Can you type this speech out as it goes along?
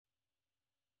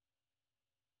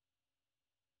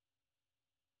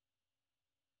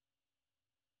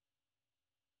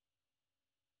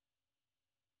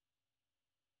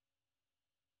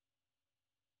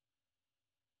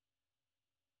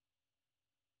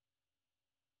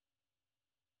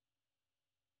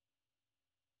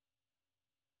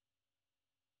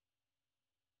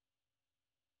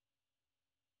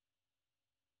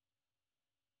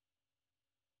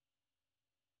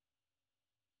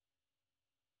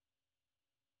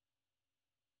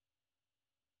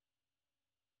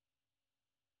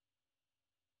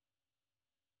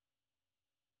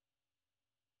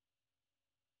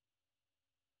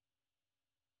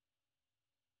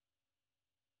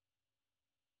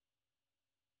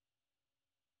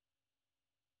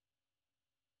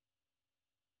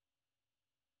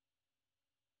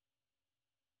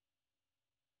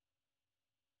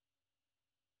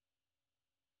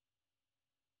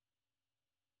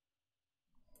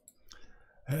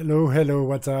Hello,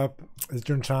 what's up? It's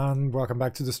Jun-chan. Welcome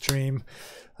back to the stream.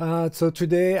 So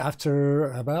today, after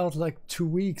about like 2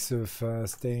 weeks of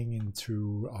staying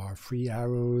into our free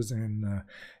arrows in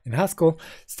Haskell,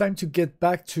 it's time to get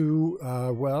back to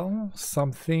well,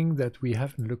 something that we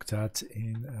haven't looked at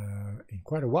in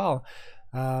quite a while.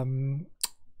 Haskell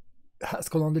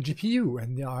on the GPU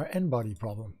and our NBody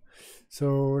problem.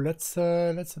 So let's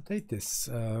update this.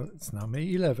 It's now May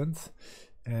 11th.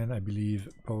 And I believe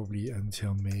probably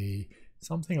until May,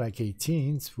 something like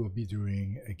 18th, we'll be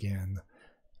doing again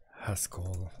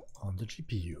Haskell on the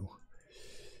GPU.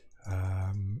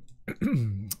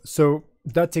 So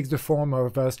that takes the form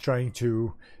of us trying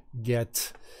to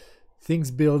get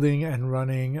things building and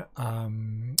running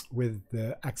with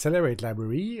the Accelerate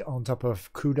library on top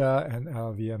of CUDA and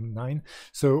LLVM9.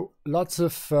 So lots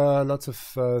of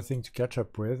things to catch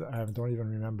up with. I don't even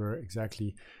remember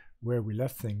exactly where we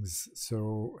left things.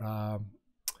 So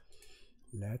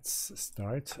let's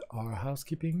start our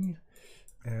housekeeping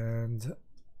and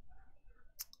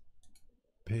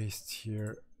paste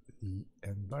here the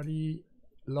NBody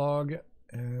log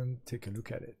and take a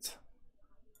look at it.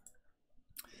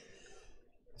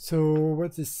 So what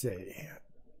does this say?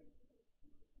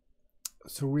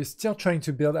 So we're still trying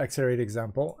to build Accelerate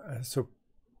example. So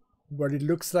what it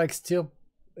looks like, still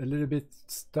a little bit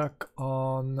stuck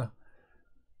on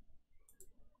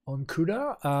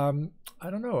CUDA. I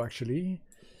don't know, actually.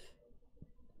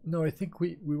 No, I think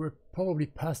we were probably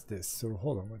past this. So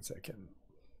hold on one second.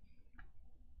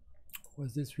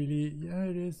 Was this really? Yeah,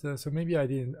 it is. So maybe I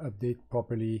didn't update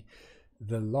properly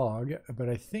the log, but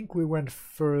I think we went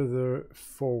further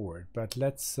forward. But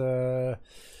let's check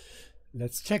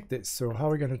this. So how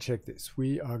are we going to check this?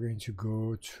 We are going to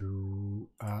go to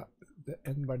the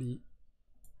NBody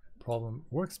problem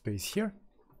workspace here.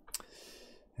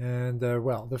 And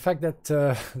well, the fact that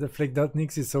the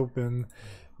flake.nix is open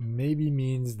maybe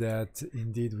means that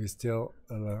indeed we're still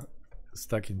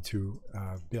stuck into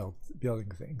building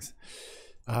things.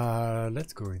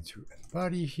 Let's go into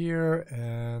NBody here,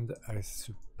 and I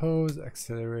suppose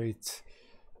accelerate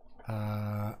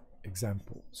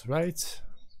examples, right?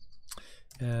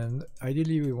 And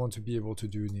ideally we want to be able to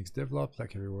do nix develop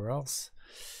like everywhere else,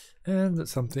 and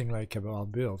something like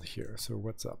about build here. So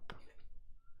what's up?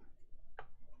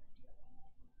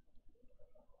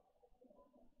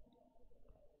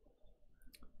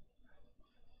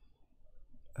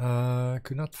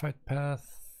 Could not find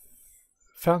path.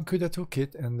 Found CUDA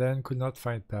toolkit and then could not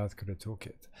find path CUDA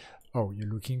toolkit. Oh, you're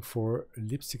looking for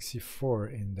lib64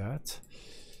 in that.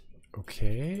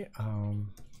 Okay.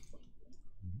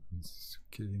 It's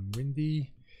getting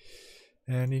windy.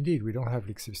 And indeed, we don't have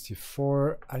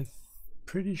lib64. I'm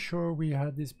pretty sure we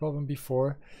had this problem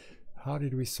before. How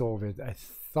did we solve it? I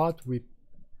thought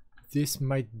this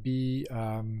might be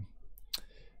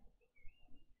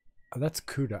that's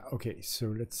CUDA. Okay,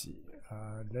 so let's see.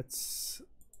 Let's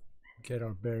get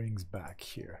our bearings back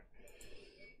here.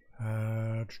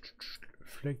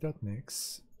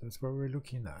 Flake.nix, that's what we're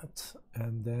looking at.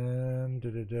 And then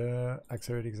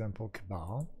accelerate example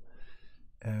cabal.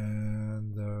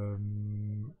 And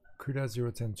CUDA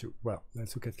 0.10.2. Well,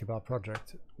 let's look at cabal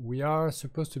project. We are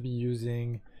supposed to be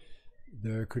using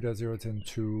the CUDA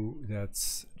 0.10.2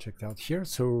 that's checked out here.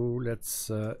 So let's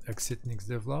exit nix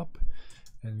develop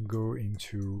and go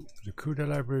into the CUDA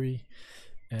library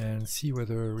and see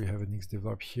whether we have a nix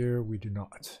develop here. We do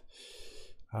not.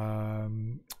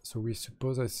 So we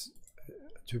suppose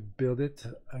to build it,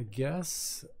 I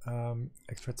guess.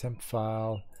 Extra temp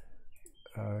file,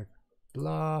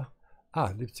 blah.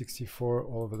 Lib64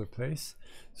 all over the place.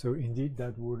 So indeed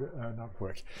that would not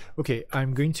work. Okay,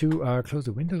 I'm going to close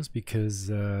the windows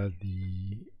because I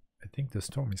think the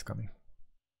storm is coming.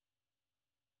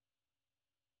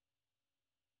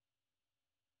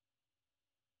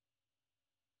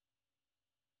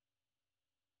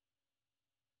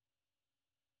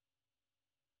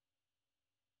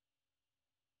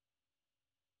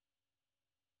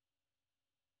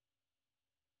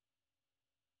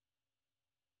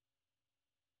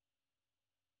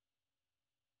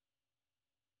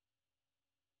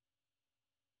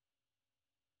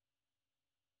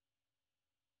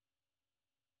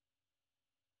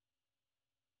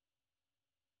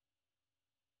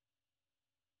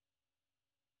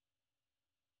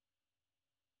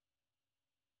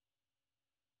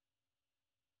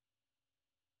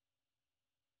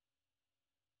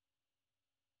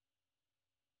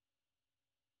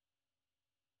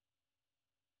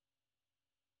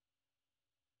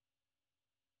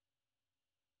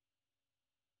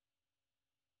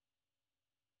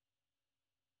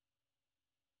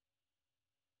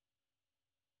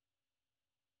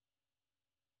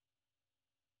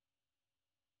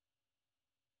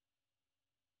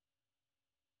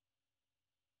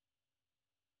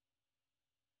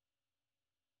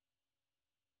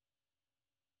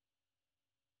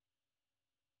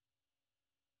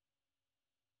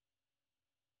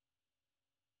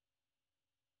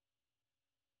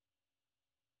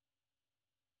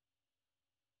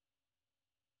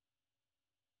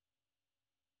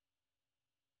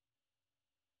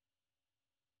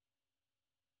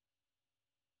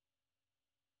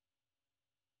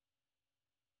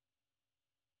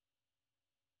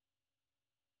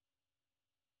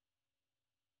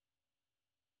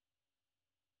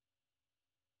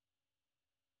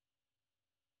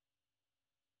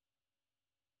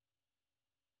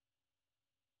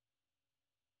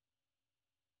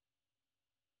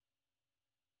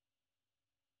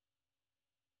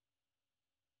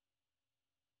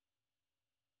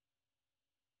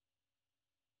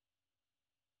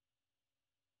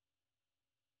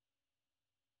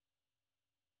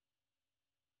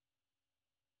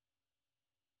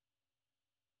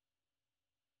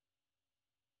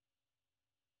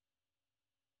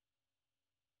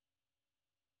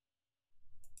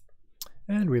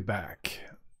 And we're back.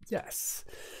 Yes.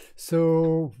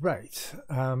 So, right.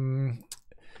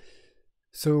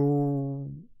 So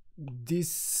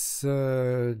this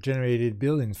generated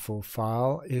build info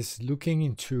file is looking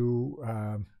into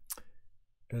a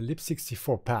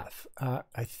lib64 path.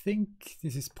 I think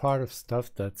this is part of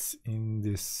stuff that's in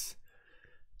this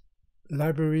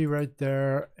library right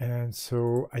there. And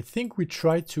so I think we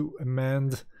try to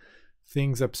amend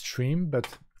things upstream,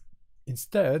 but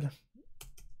instead,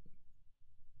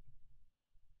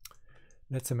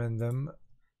 let's amend them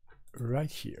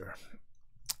right here.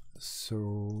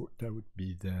 So that would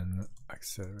be then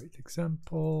accelerate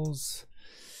examples.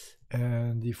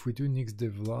 And if we do nix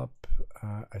develop,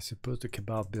 I suppose the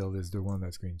Cabal build is the one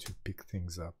that's going to pick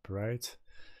things up, right?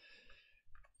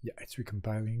 Yeah, it's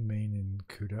recompiling main in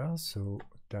CUDA, so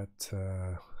that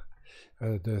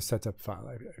the setup file,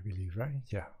 I believe, right?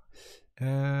 Yeah.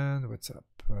 And what's up?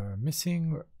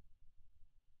 Missing.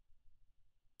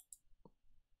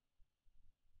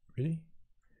 Really?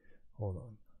 Hold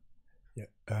on. Yeah,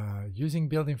 using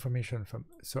build information from.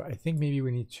 So I think maybe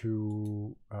we need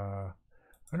to. Oh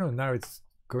no, now it's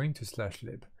going to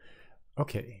 /lib.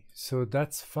 Okay, so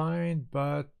that's fine,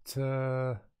 but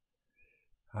hold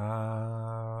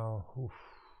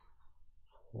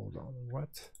on,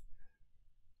 what?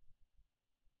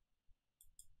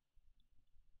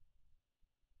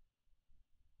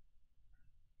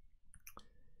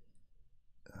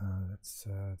 Let's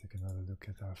take another look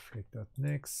at our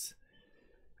flake.nix.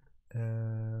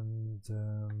 And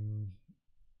I'm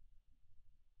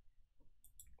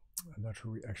not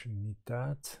sure we actually need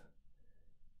that,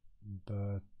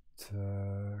 but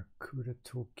CUDA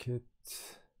toolkit.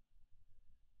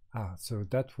 So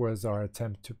that was our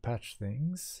attempt to patch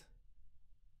things.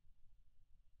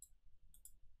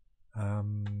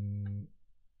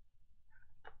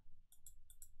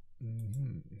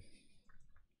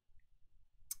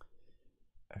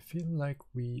 I feel like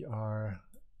we are.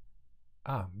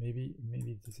 Maybe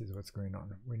this is what's going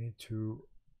on. We need to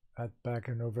add back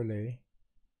an overlay.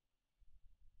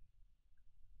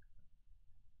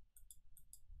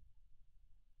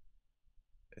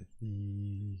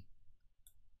 The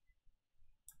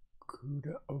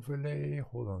CUDA overlay.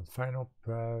 Hold on. Final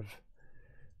pav.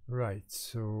 Right.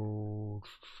 So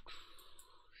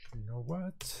you know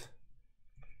what?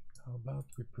 How about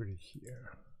we put it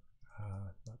here?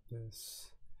 Not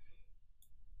this.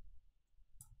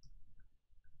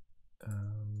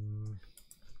 And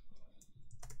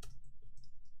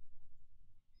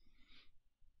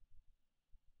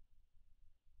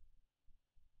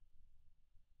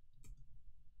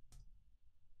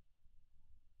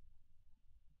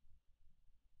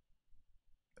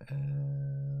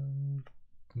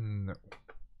no.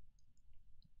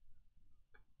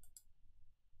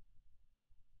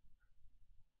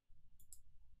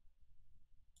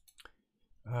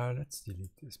 Let's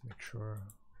delete this, make sure.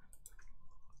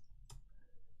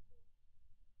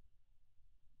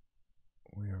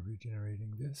 We are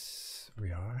regenerating this.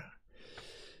 We are.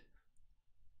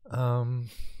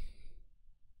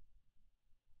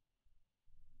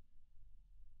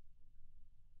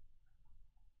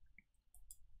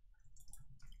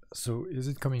 So is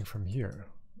it coming from here?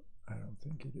 I don't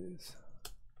think it is.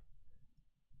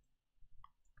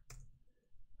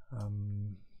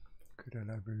 CUDA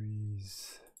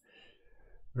libraries.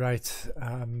 Right.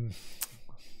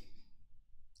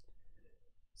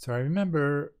 So I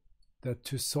remember that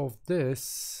to solve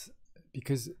this,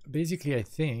 because basically I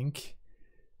think,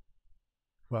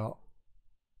 well,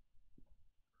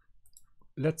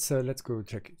 let's go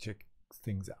check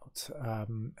things out.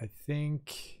 I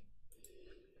think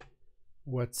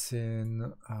what's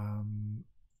in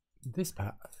this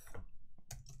path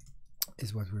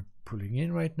is what we're pulling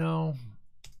in right now.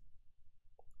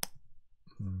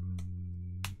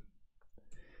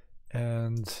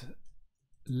 And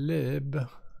lib,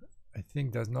 I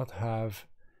think, does not have,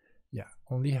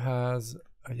 only has,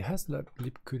 it has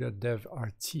libcuda dev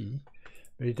rt,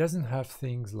 but it doesn't have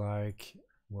things like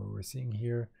what we're seeing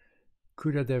here,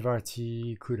 cuda dev rt,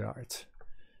 cuda art,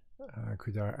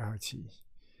 cuda rt.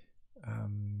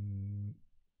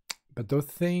 But those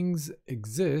things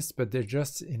exist, but they're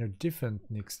just in a different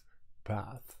Nix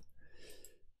path.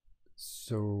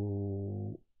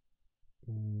 So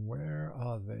where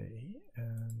are they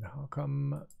and how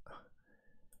come?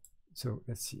 So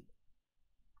let's see.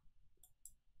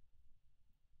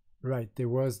 Right, there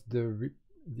was the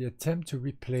attempt to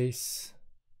replace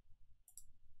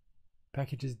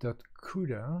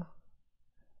packages.cuda.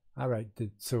 All right,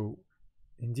 so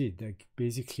indeed, like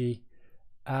basically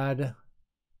add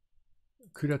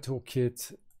CUDA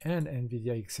toolkit and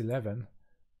NVIDIA X11.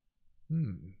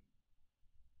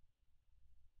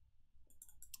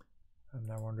 I'm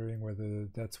now wondering whether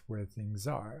that's where things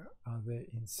are. Are they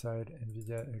inside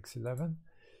NVIDIA X11?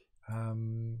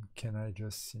 Can I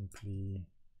just simply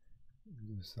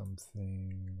do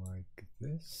something like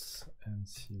this and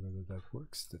see whether that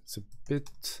works? That's a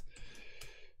bit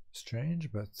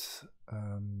strange, but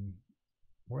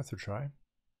worth a try.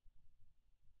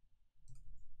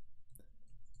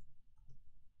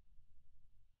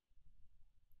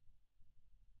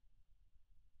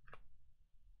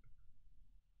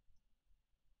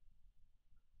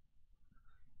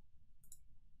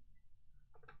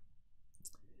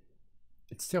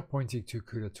 It's still pointing to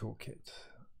CUDA toolkit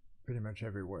pretty much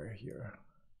everywhere here.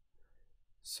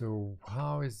 So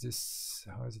how is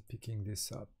it picking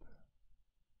this up?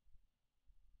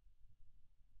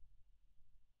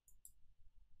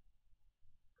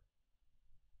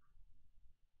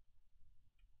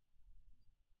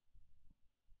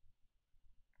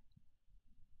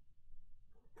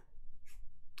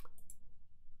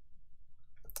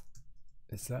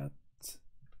 Is that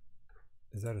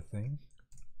a thing?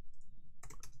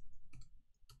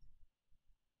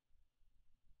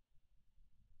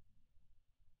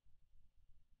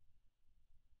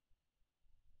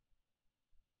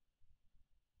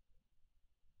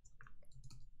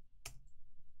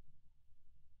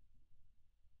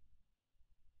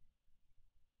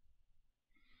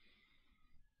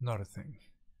 Not a thing.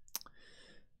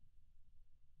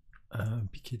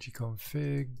 PKG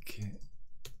config,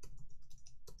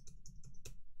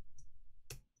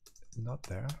 not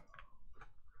there.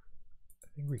 I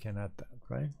think we can add that,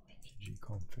 right? PKG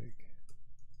config.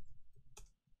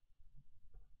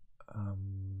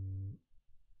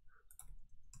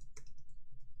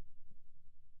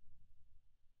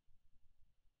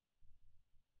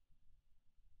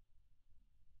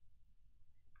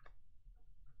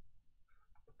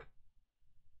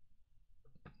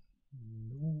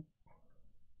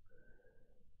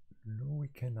 No, we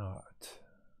cannot.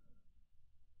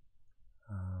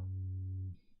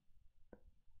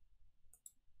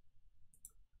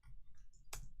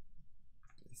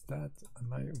 Is that,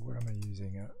 what am I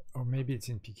using? Or maybe it's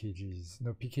in PKGs.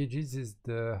 No, PKGs is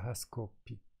the Haskell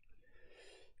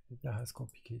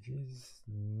PKGs?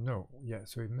 No, yeah,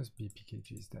 so it must be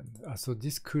PKGs then. So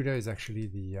this CUDA is actually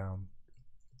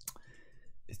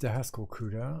it's the Haskell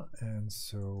CUDA, and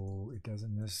so it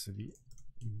doesn't necessarily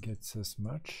get us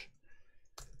much,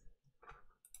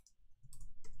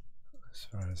 as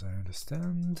far as I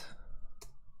understand,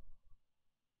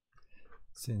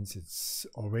 since it's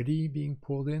already being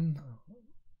pulled in,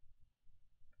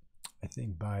 I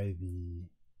think, by the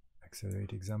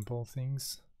accelerate example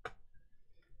things.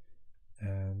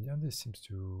 And yeah, this seems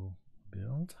to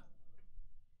build.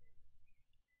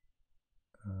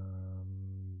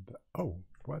 Oh,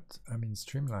 what? I mean,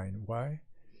 streamline. Why?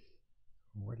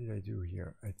 What did I do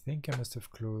here? I think I must have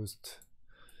closed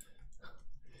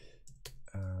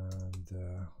and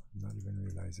not even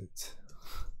realize it.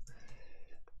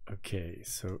 Okay,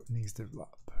 so next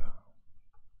develop.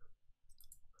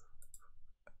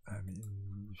 I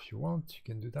mean, if you want, you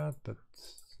can do that, but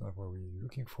it's not what we're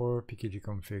looking for. PKG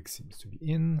config seems to be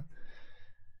in.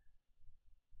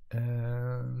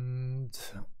 And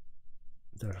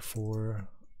therefore,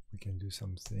 we can do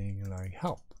something like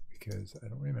help, because I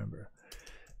don't remember.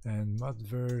 And mod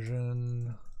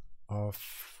version of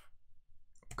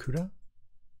CUDA.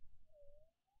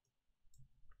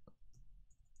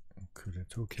 CUDA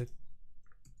toolkit.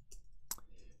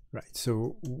 Right,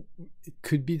 so it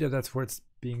could be that that's what's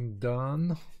being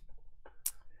done.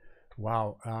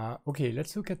 Wow. Okay,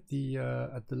 let's look at the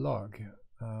log.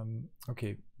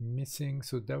 Okay, missing.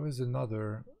 So there was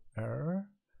another error,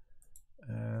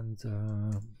 and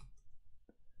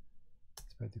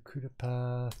it's by the CUDA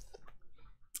path.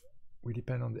 We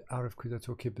depend on the out of CUDA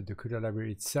toolkit, but the CUDA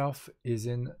library itself is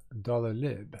in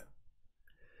 $lib.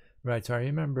 Right. So I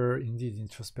remember indeed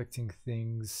introspecting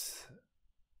things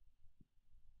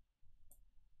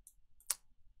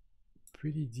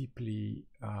pretty deeply.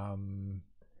 I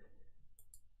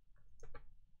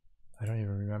don't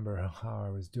even remember how I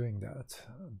was doing that,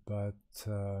 but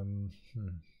we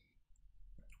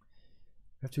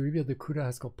have to rebuild the CUDA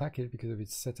Haskell package because of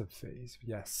its setup phase.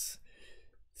 Yes.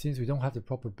 Since we don't have the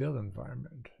proper build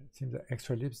environment, it seems that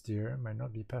extra libs there might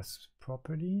not be passed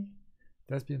properly.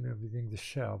 That's been within the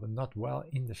shell, but not well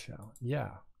in the shell.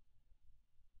 Yeah.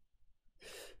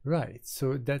 Right.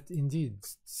 So that indeed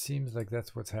seems like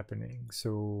that's what's happening.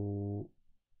 So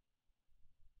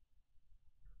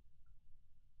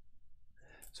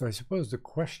I suppose the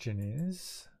question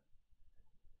is,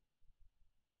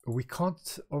 we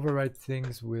can't overwrite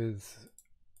things with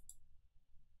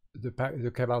the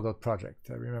cabal.project.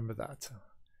 I remember that.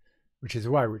 which is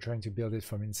why we're trying to build it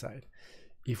from inside.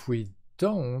 If we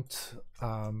don't,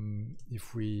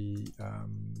 if we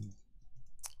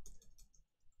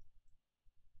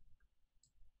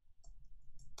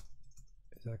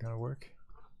is that gonna work?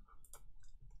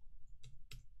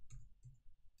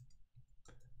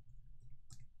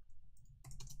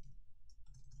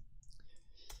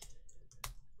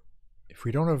 If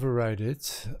we don't override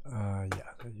it, yeah,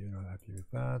 you're not happy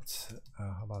with that.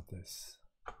 How about this?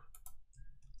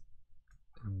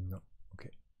 No, okay.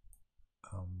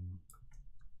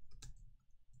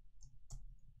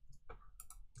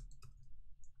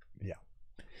 Yeah.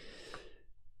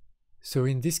 So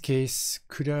in this case,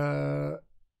 CUDA,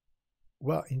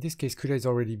 well, in this case, CUDA is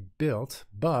already built,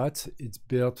 but it's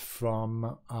built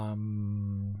from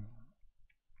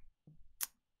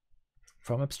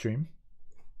upstream,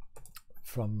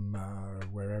 from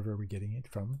wherever we're getting it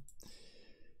from.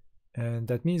 And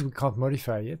that means we can't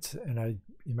modify it. And I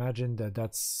imagine that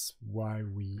that's why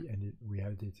we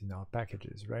had it in our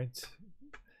packages, right?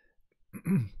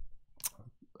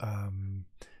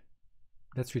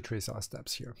 Let's retrace our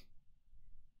steps here.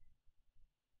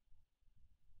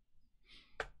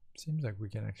 Seems like we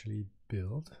can actually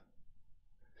build.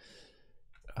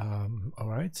 All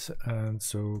right, and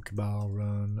so Cabal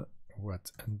run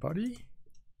what, NBody?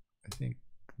 I think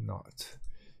not.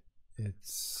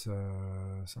 It's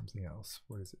something else.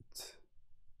 What is it?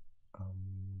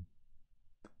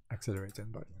 Accelerate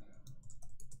NBody.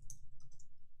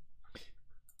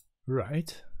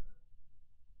 Right.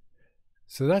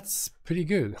 So that's pretty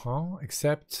good, huh?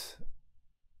 Except,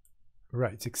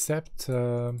 right, except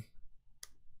we're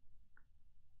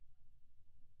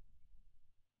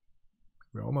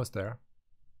almost there.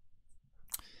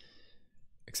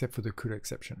 Except for the CUDA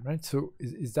exception, right? So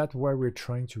is that why we're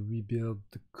trying to rebuild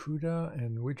the CUDA,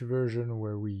 and which version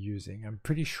were we using? I'm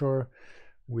pretty sure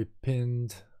we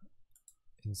pinned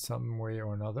in some way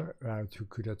or another to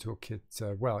CUDA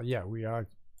toolkit. Well, yeah, we are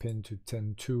pinned to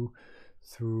 10.2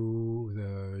 through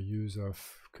the use of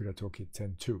CUDA toolkit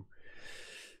 10.2.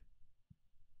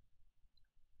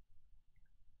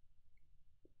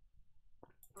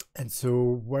 And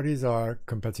so what is our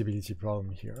compatibility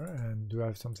problem here? And do I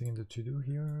have something in the to-do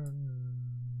here?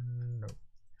 No.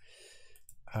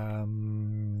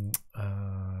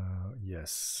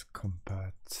 Yes,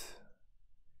 compat.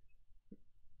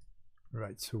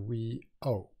 Right, so we,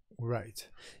 oh, right.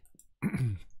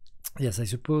 Yes, I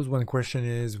suppose one question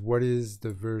is, what is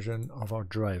the version of our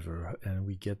driver? And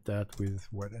we get that with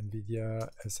what, NVIDIA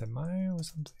SMI or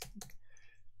something,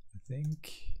 I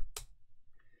think.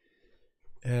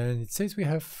 And it says we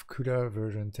have CUDA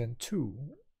version 10.2,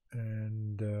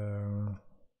 and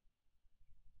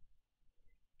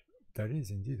that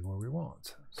is indeed what we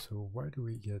want. So why do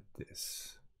we get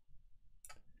this?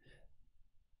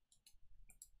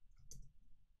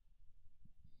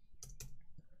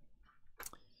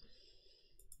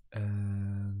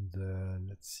 And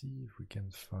let's see if we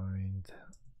can find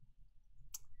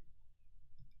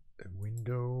a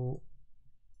window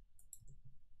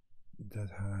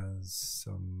that has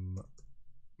some,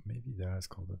 maybe that has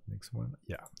called that next one.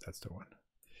 Yeah, that's the one.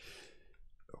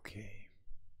 Okay.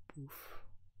 Poof.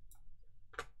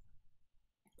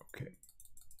 Okay.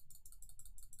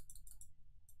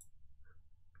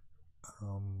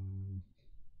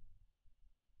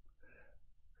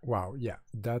 Wow, yeah,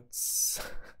 that's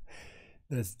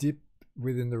that's deep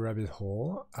within the rabbit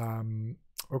hole.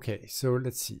 Okay, so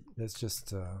let's see. Let's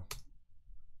just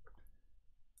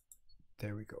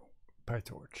there we go.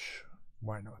 PyTorch.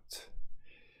 Why not?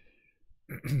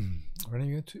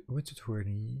 Running into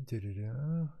 20.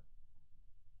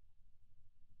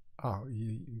 Oh,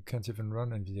 you can't even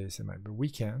run NVIDIA SMI, but we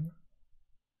can.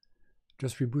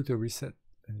 Just reboot or reset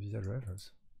NVIDIA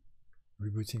drivers.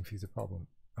 Rebooting fix the problem.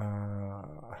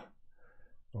 Oh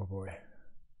boy.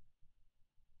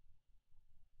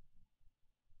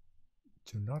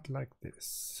 Do not like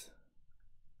this.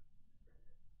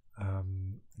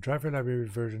 Driver library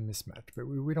version mismatch, but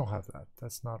we don't have that.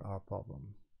 That's not our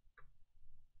problem.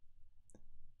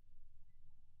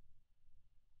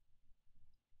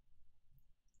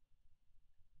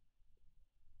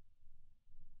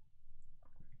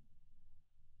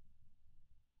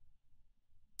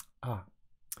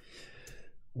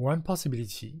 One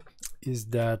possibility is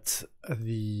that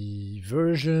the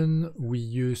version we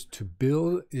use to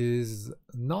build is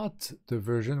not the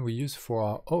version we use for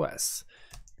our OS,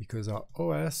 because our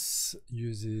OS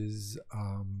uses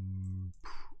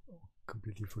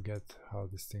completely forget how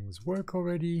these things work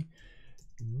already.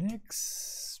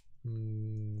 Next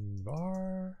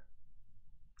bar,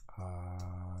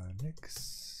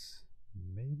 next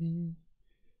maybe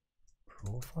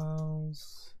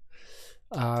profiles.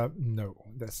 No,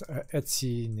 that's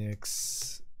Etsy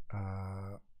Nix.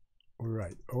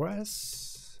 Right,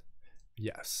 OS.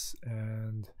 Yes,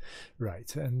 and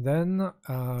right, and then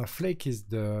Flake is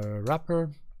the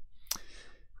wrapper,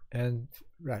 and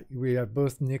right, we have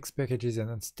both Nix packages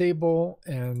and unstable,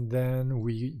 and then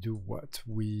we do what?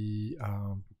 We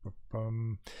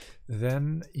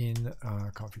then in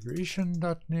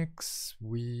configuration.nix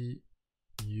we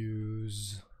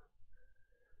use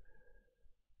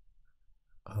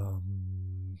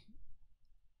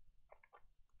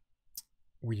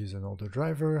an older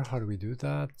driver. How do we do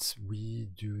that? We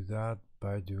do that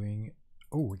by doing,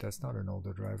 oh, that's not an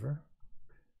older driver.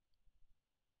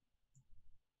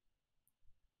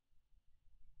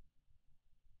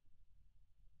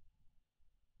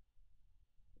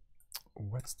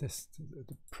 What's this?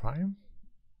 The prime?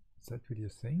 Is that really a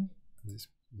thing? Does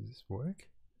this work?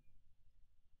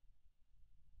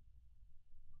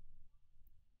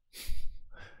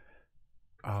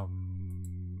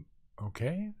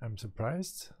 Okay, I'm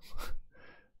surprised.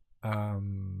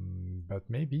 But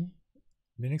maybe.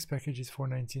 Linux package is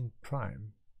 419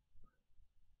 prime.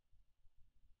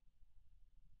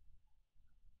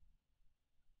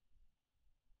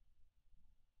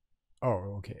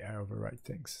 Oh, okay, I overwrite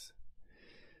things.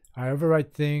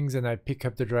 And I pick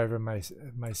up the driver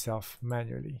myself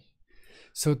manually.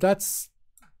 So that's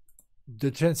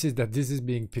the chances that this is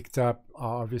being picked up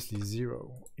are obviously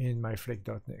 0 in my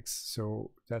flake.nix.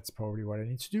 So that's probably what I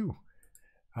need to do.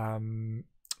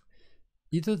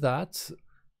 Either that,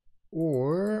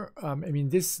 or I mean,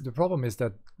 the problem is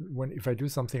that if I do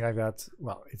something like that,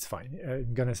 well, it's fine.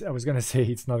 I was gonna say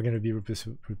it's not gonna be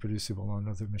reproducible on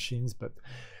other machines, but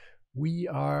we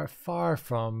are far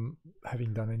from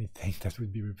having done anything that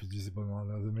would be reproducible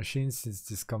on other machines, since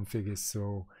this config is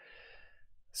so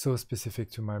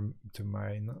specific to mine.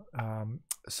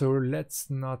 So let's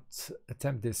not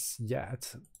attempt this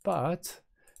yet. But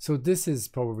so this is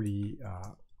probably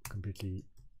completely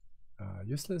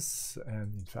useless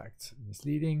and in fact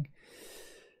misleading.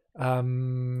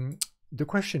 The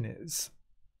question is,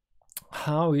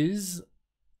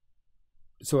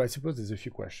 so I suppose there's a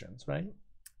few questions, right?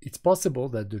 It's possible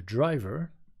that the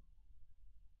driver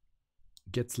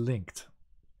gets linked.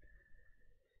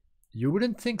 You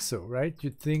wouldn't think so, right?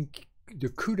 You'd think the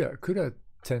CUDA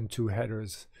 10.2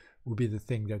 headers would be the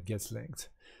thing that gets linked.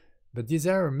 But these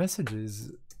error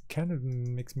messages kind of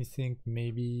makes me think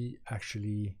maybe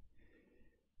actually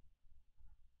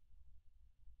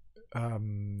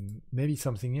maybe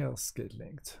something else get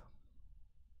linked.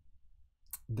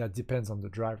 That depends on the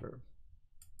driver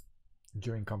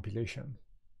during compilation.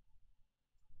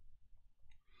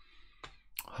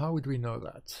 How would we know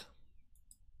that?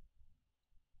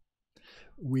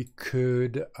 We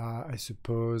could, I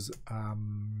suppose,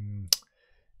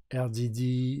 RDD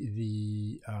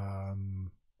the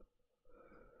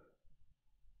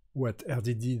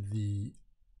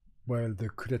the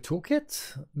CUDA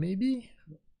toolkit, maybe.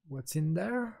 What's in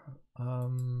there?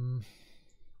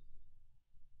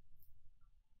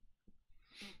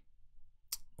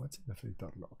 What's in the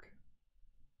flake.log?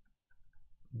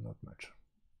 Not much.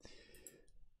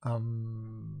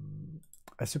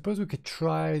 I suppose we could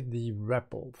try the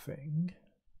REPL thing.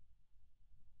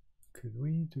 Could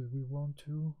we? Do we want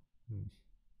to?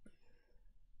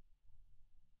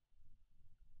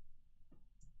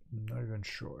 Not even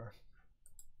sure.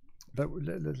 But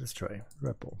let's try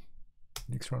REPL.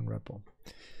 Next run REPL.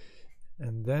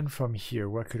 And then from here,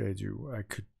 what could I do? I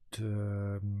could.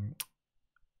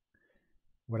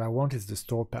 What I want is the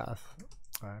store path.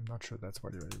 I'm not sure that's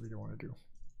what I really want to do.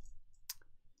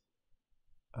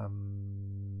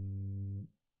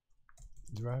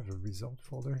 Do I have a result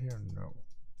folder here? No.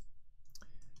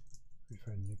 If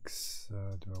I nix,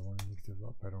 do I want to nix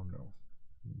develop? I don't know.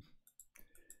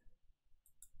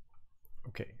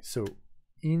 Okay, so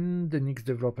in the nix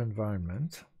develop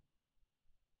environment,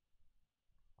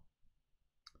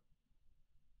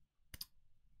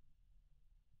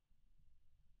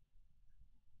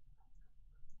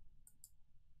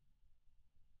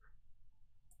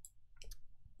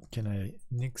 can I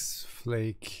nix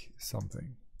flake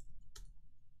something?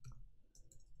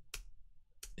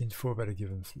 Info about a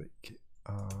given flake.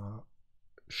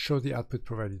 Show the output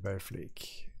provided by a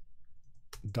flake.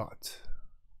 Dot.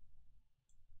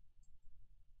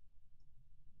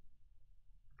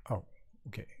 Oh,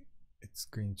 okay. It's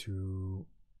going to.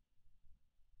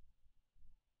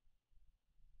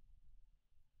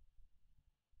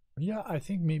 Yeah, I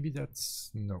think maybe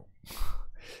that's no.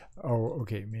 Oh,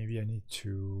 okay. Maybe I need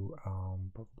to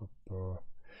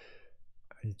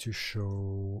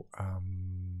show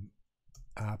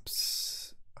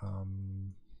apps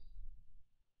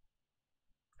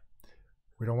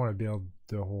we don't want to build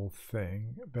the whole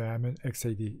thing, but I'm an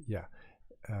XAD, yeah.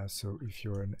 So if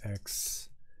you're an X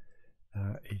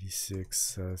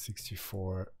 86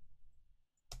 64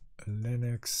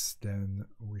 Linux, then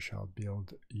we shall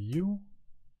build you.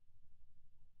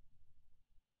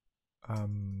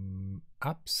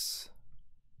 Apps,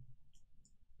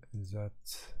 is that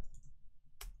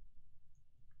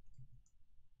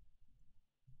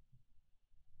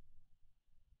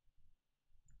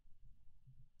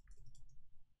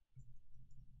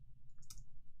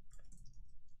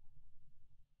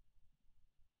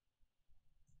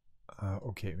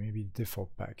okay, maybe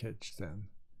default package then.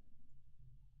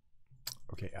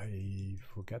 Okay, I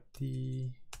forgot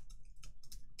the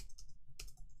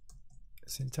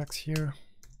syntax here.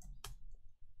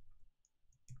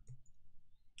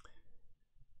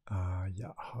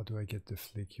 Yeah, how do I get the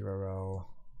Flick URL?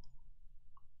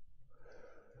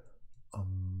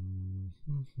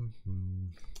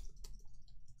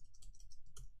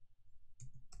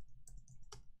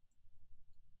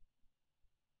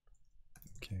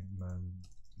 Okay, man,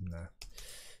 nah,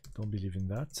 don't believe in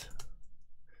that.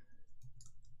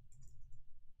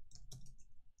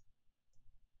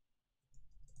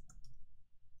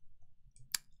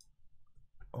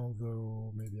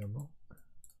 Although maybe I'm wrong.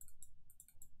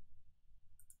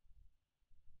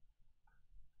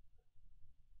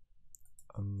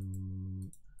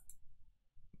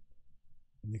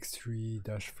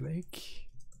 Nix3-flake,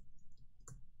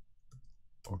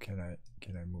 or can I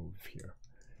move here?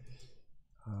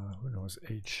 Who knows?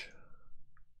 H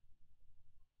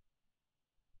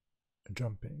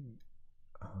jumping.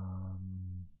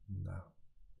 No.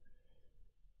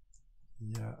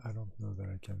 Yeah, I don't know that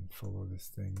I can follow these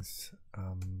things.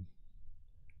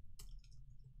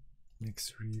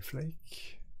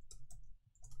 Nix3-flake.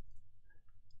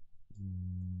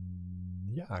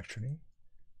 Yeah, actually,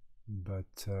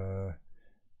 but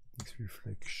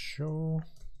Nix3-flake show,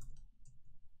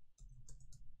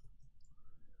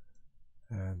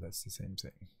 and that's the same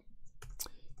thing.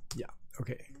 Yeah,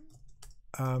 okay.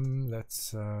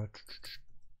 Let's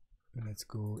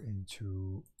go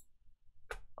into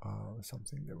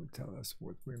something that would tell us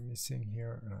what we're missing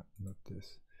here. Not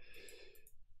this.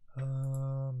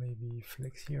 Maybe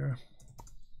flex here.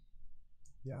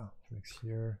 Yeah, flex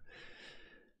here.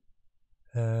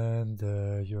 And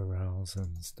URLs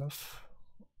and stuff.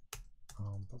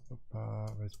 But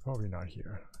it's probably not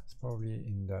here. It's probably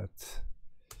in that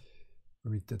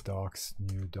read the docs,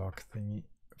 new doc thingy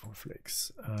for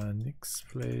Flakes. Nix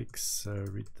Flakes,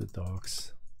 read the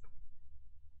docs.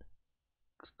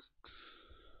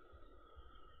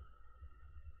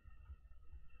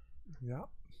 Yeah.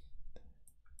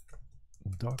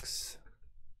 Docs.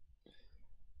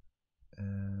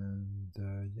 And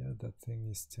yeah, that thing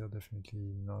is still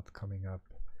definitely not coming up.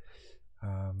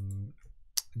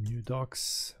 New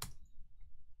docs.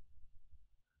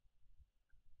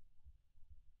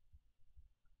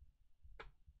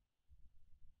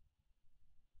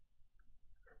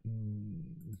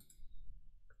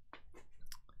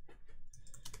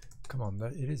 Come on,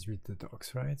 it is read the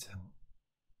docs, right?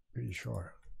 Pretty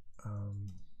sure.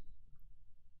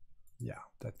 Yeah,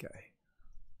 that guy.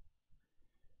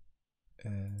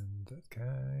 And that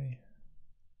guy.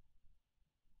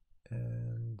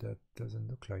 And that doesn't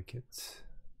look like it.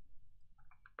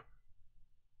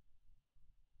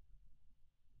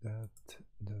 That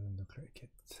doesn't look like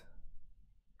it.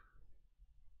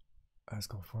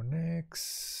 Haskell for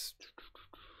Nix.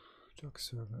 Doc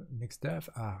server. Nix dev.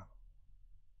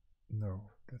 No,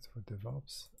 that's for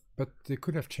DevOps. But they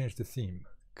could have changed the theme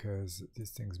because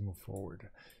these things move forward.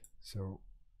 So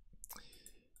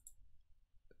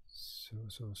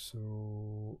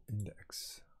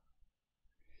index.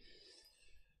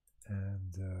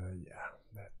 And yeah,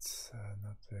 that's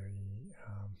not very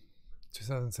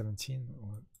 2017.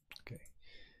 Okay.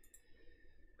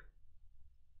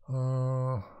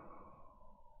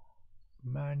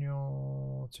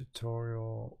 Manual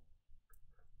tutorial.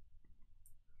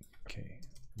 Okay,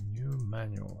 new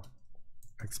manual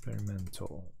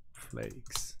experimental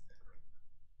flakes.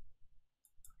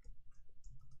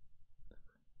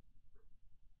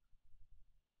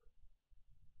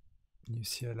 New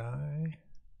CLI.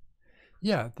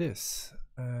 Yeah, this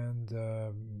and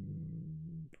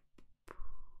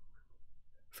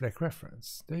flake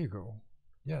reference. There you go.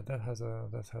 Yeah, that has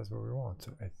what we want.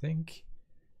 So I think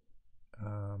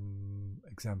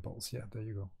examples. Yeah, there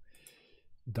you go.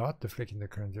 Dot the flake in the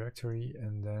current directory,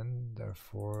 and then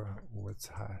therefore what's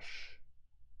hash.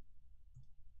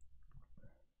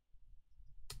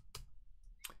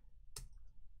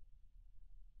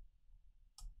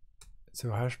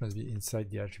 So hash must be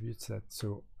inside the attribute set.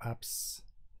 So apps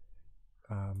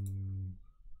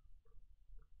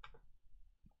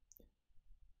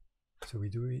So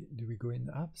do we go in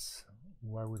apps?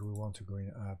 Why would we want to go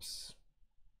in apps?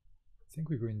 I think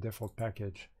we go in default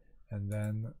package, and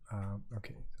then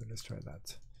okay, so let's try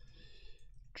that.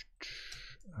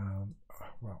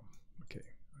 Well, okay,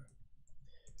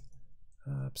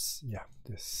 apps, yeah,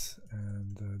 this,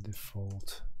 and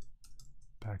default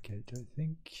package, I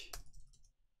think.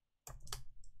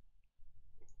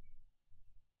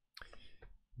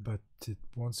 But it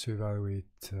wants to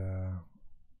evaluate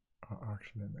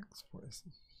Arch Linux for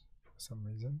some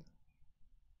reason.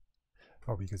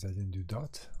 Oh, because I didn't do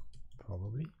dot,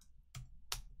 probably.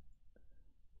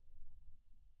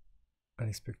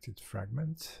 Unexpected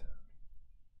fragment.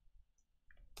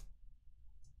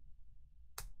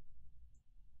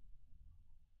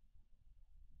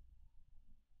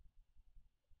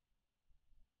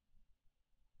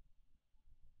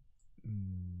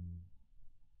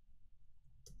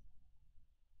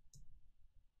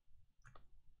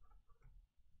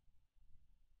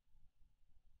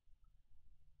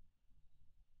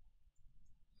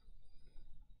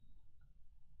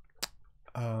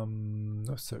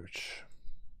 No search.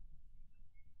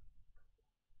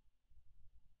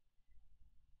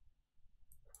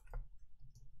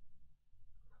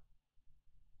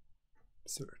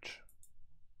 Search.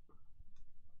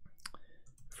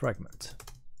 Fragment.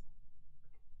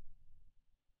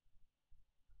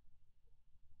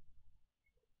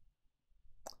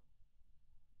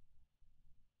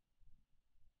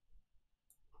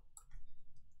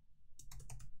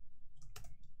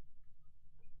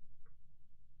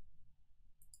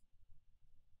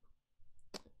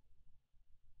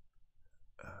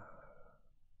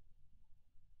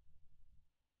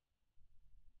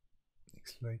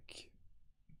 Looks like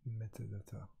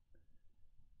metadata.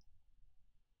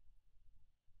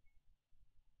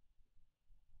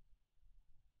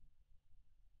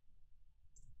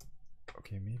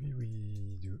 Okay, maybe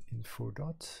we do info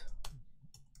dot.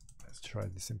 Let's try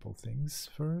the simple things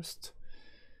first.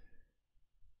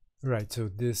 Right, so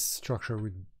this structure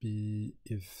would be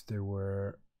if there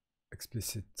were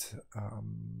explicit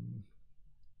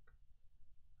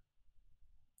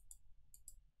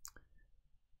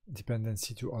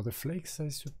dependency to other flakes, I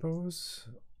suppose.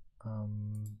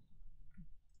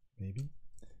 Maybe.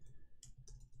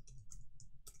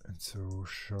 And so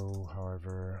show,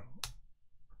 however,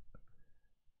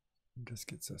 just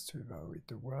gets us to evaluate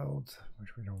the world,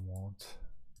 which we don't want.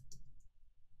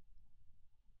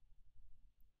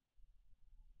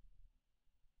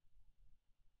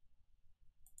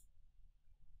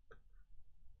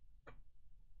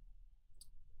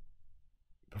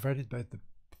 Provided by the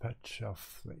patch of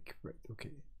flake, right?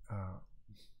 Okay.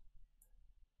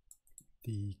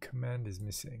 The command is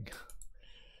missing.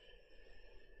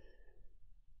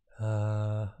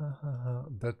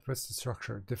 But what's the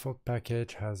structure? Default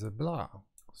package has a blah.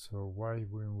 So why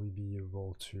wouldn't we be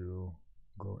able to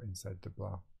go inside the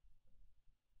blah?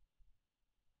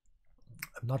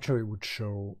 I'm not sure it would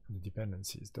show the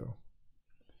dependencies though.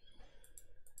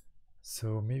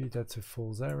 So maybe that's a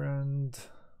fool's errand.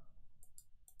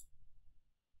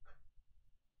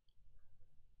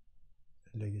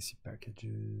 Legacy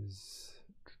packages.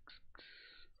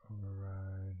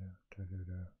 Override.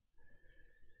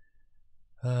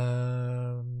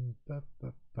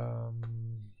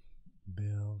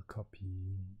 Build,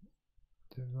 copy,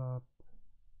 develop,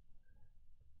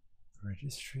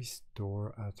 registry,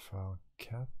 store, add file,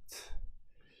 cat.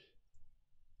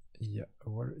 Yeah,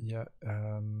 what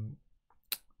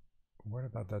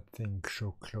about that thing,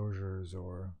 show closures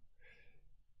or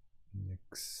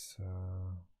next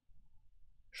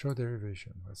show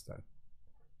derivation? What's that?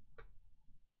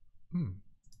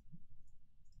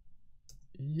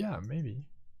 Yeah, maybe.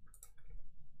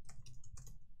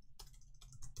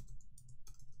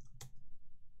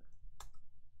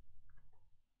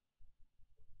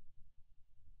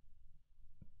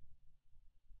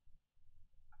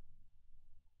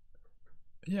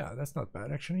 Yeah, that's not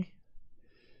bad actually.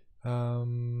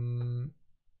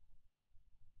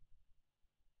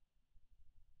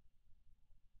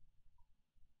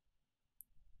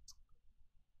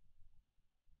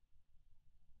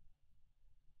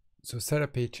 So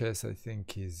setup HS, I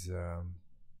think, is the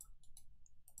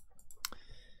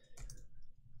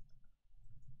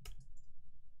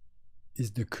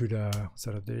CUDA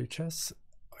setup HS.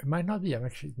 It might not be.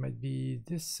 Actually, it might be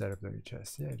this setup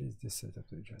HS. Yeah, it is this setup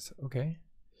HS. Okay.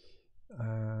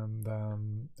 And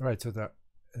right, so that,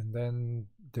 and then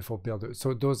default builder.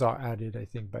 So those are added, I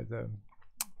think, by the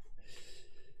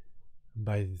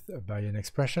by an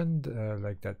expression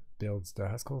like that builds the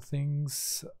Haskell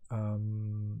things,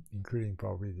 including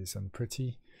probably this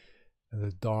unpretty,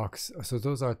 the darks. So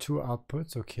those are two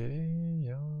outputs. Okay,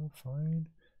 yeah, fine.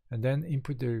 And then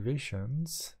input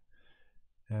derivations,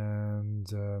 and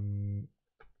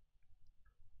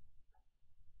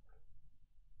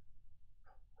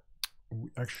we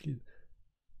actually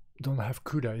don't have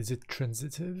CUDA. Is it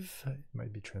transitive? It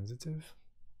might be transitive.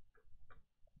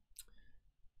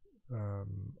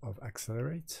 Of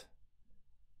accelerate,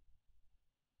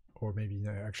 or maybe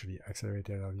actually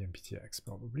accelerated LV and PTX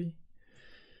probably.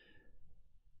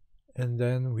 And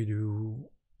then we do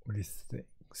these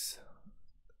things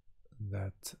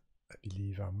that I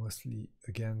believe are mostly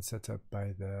again set up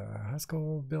by the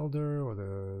Haskell builder, or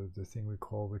the thing we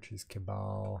call, which is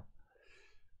Cabal.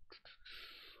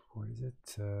 What is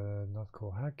it? Not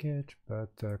call Hackage,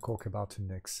 but call Cabal to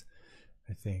Nix,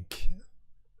 I think,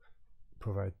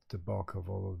 provide the bulk of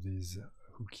all of these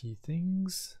hooky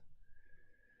things.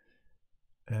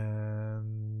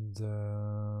 And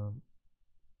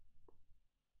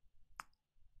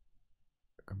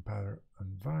compiler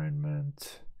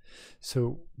environment.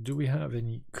 So do we have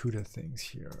any CUDA things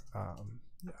here?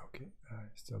 Yeah, okay. I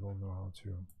still don't know how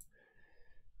to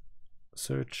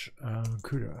search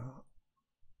CUDA.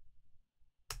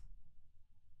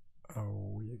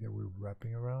 Oh, we're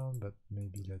wrapping around, but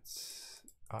maybe let's.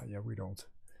 Yeah, we don't.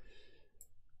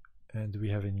 And do we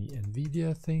have any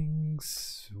NVIDIA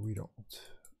things? We don't.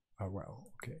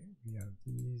 Well, okay. We have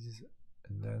these,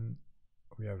 and then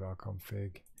we have our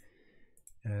config,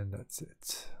 and that's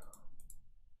it.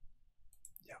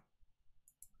 Yeah.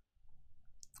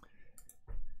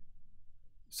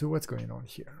 So what's going on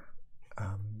here?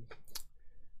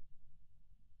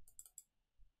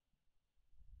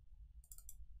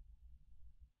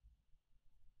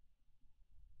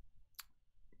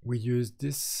 We use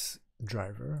this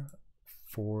driver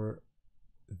for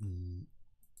the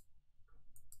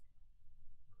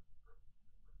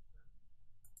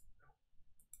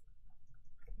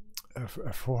uh,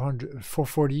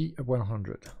 440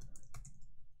 100.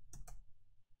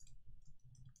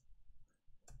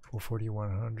 440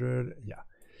 100, yeah.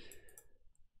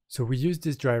 So we use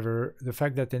this driver. The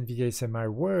fact that NVIDIA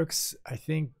SMI works, I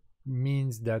think,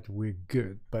 means that we're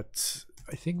good. But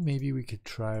I think maybe we could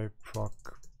try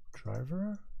proc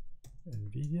driver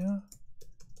NVIDIA,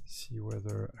 see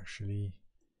whether actually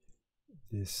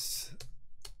this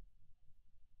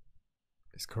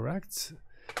is correct.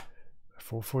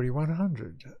 440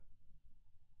 100,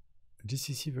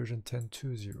 GCC version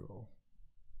 10.2.0.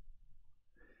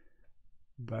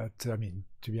 But I mean,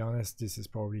 to be honest, this is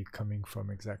probably coming from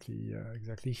exactly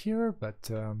here. But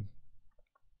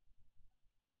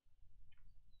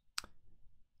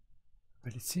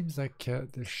it seems like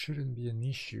there shouldn't be an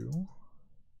issue.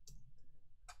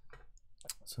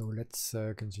 So let's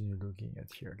continue looking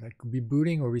at here, like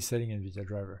rebooting or resetting NVIDIA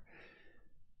driver.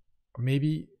 Or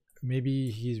maybe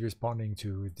he's responding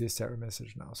to this error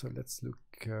message now. So let's look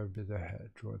a bit ahead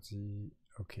towards the.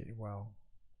 Okay, well.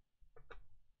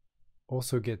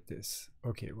 Also get this.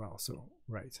 Okay, well, so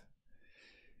right.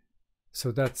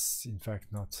 So that's in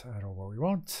fact not at all what we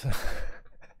want.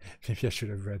 Maybe I should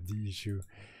have read the issue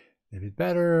a bit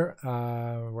better.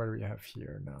 What do we have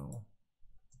here now?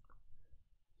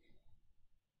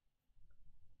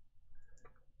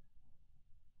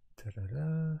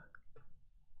 Ta-da-da.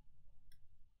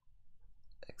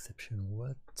 Exception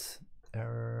what?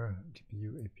 Error.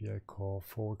 GPU API call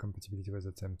for compatibility was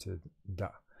attempted. Da.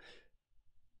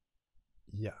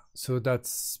 Yeah, so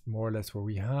that's more or less what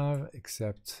we have,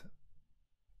 except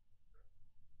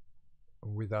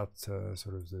without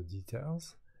sort of the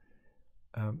details.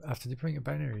 After deploying a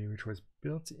binary which was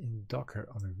built in Docker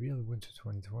on a real Ubuntu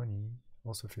 2020,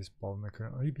 also faced problem that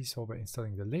can only be solved by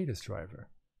installing the latest driver.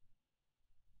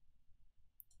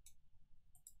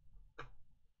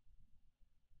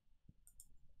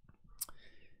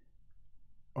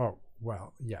 Oh,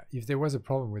 well, yeah, if there was a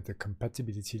problem with the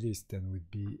compatibility list, then we'd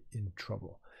be in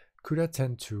trouble. CUDA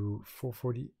tend to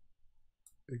 440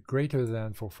 greater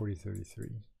than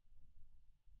 440.33.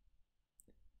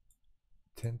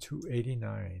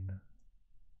 10.2.89.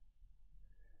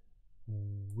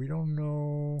 We don't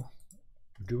know.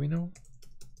 Do we know?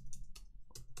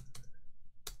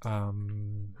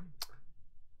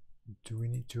 Do we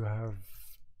need to have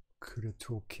CUDA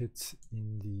toolkit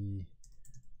in the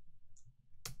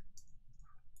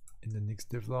Nix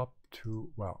develop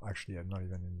to, well, actually I'm not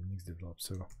even in the Nix develop,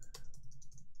 so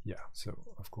yeah, so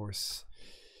of course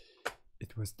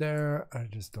it was there. I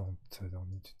just don't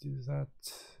need to do that.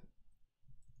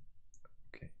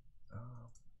 Okay.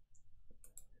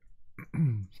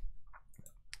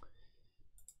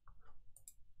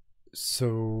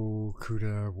 So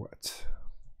CUDA what?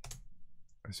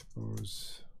 I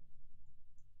suppose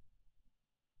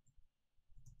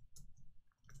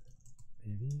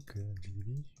maybe CUDA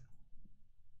GDB.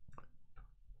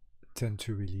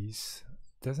 10.2 release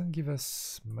doesn't give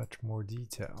us much more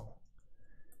detail.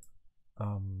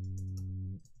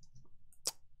 I'm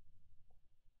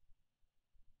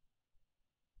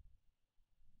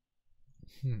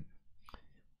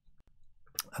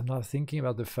not thinking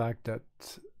about the fact that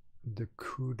the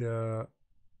CUDA,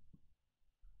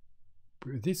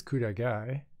 this CUDA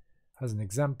guy has an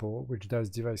example which does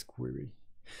device query.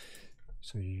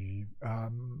 So you,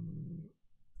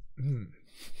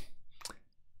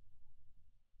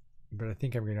 but I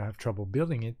think I'm going to have trouble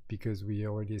building it because we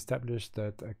already established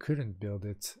that I couldn't build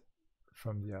it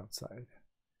from the outside.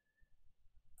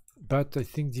 But I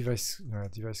think device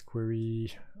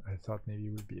query, I thought maybe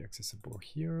it would be accessible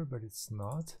here, but it's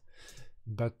not.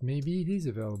 But maybe it is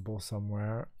available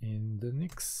somewhere in the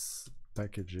Nix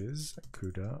packages,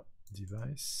 CUDA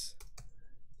device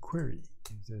query.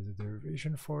 If there's a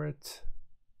derivation for it.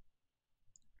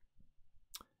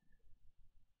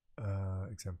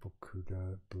 Example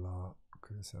CUDA blah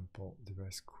CUDA sample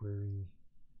device query.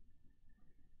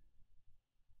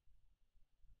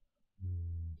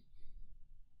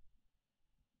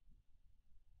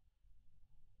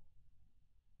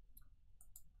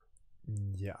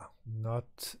 Yeah,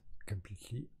 not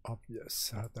completely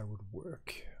obvious how that would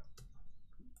work.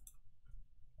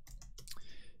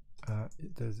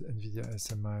 Does NVIDIA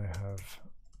SMI have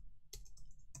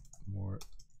more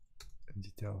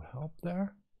detailed help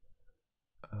there?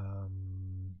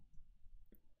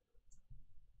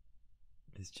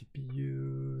 These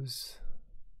GPUs,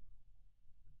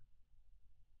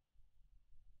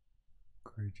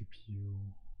 query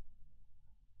GPU.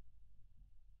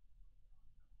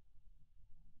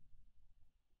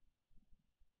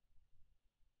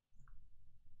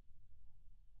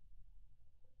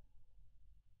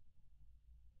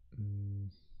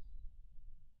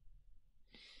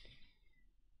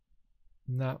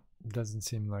 No, doesn't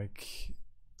seem like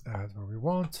that's what we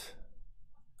want.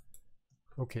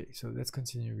 Okay, so let's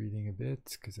continue reading a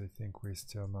bit because I think we're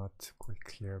still not quite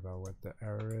clear about what the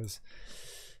error is.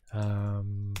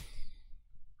 Can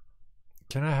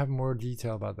I have more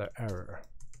detail about the error?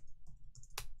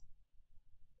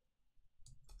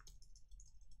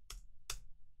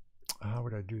 How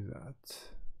would I do that?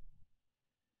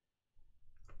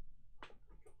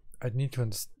 I'd need to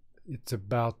understand. It's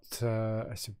about,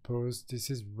 I suppose, this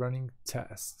is running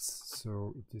tests.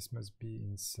 So this must be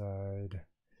inside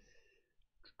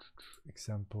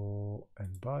example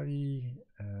NBody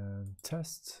and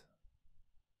test,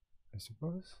 I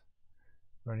suppose.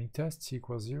 Running tests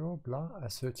equals 0, blah,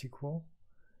 assert equal.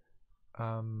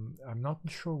 I'm not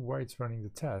sure why it's running the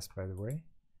test, by the way.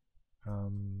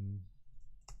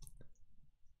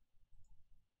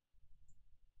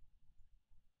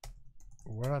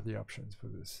 What are the options for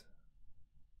this?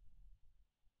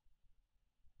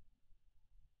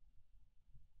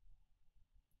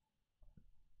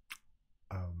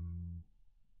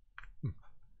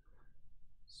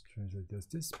 Strange that it does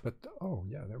this, but oh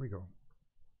yeah, there we go.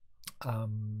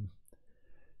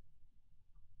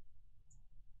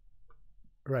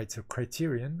 Right, so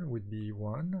criterion would be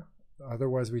 1.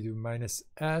 Otherwise, we do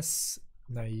 -s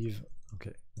naive.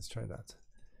 Okay, let's try that.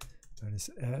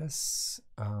 -s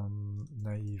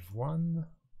naive 1,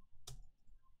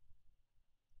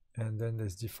 and then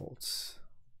there's defaults,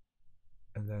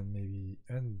 and then maybe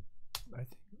and I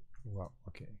think well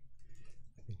okay.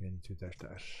 I think I need to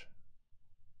dash.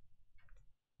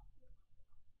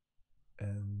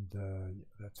 And yeah,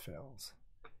 that fails.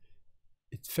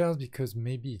 It fails because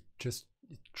maybe it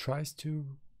tries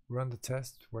to run the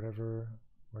test, whatever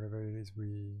it is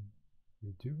we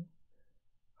do.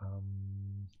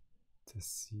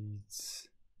 Test seeds,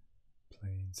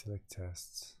 plain, select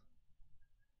tests.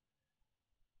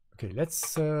 Okay,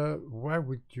 let's. Why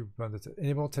would you run the test?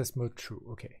 Enable test mode true.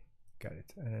 Okay, got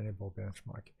it. And enable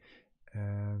benchmark.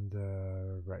 And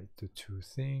right, the two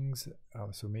things.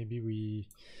 So maybe we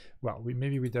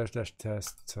dash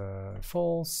test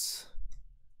false,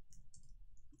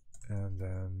 and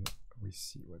then we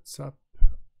see what's up.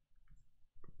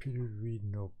 Period read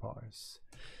no parse.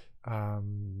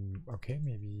 Okay,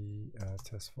 maybe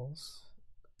test false.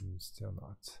 Still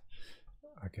not.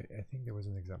 Okay, I think there was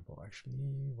an example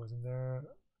actually, wasn't there?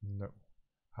 No.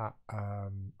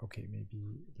 Okay,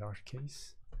 maybe large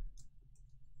case.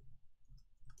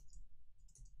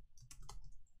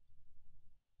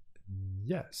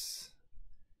 Yes.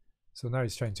 So now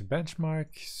it's trying to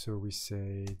benchmark. So we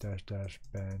say dash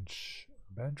bench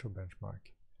or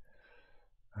benchmark.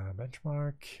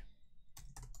 Benchmark.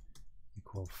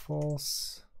 equal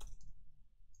false.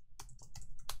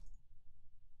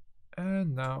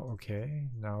 And now, okay,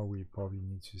 now we probably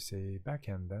need to say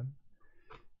backend then.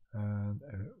 And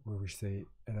where we say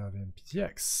LRVM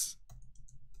PTX.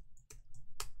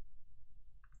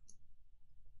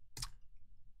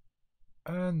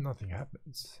 And nothing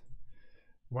happens.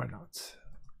 Why not?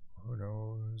 Who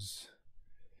knows?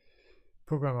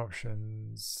 Program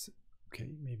options.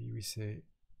 Okay, maybe we say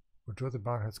we'll draw the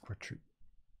barn square tree.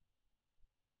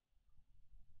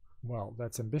 Well,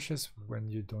 that's ambitious when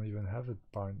you don't even have a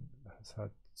barn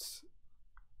hut.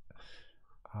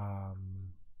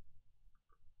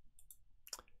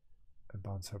 A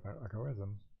bounce up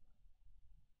algorithm.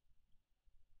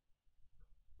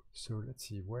 So let's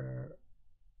see where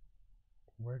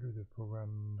do the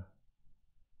program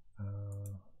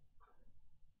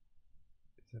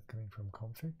is that coming from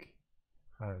config?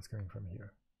 Ah, it's coming from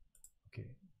here. Okay,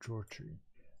 draw tree.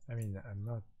 I mean, I'm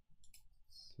not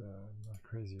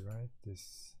crazy, right?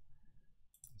 This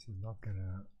is not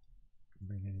gonna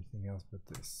bring anything else but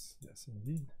this. Yes,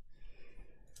 indeed.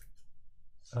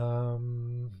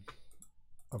 Oh,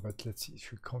 but let's see.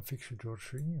 Should config should draw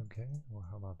tree? Okay. Well,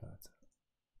 how about that?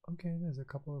 Okay, there's a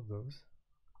couple of those.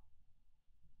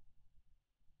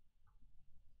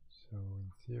 So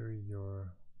in theory,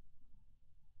 you're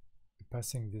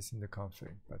passing this in the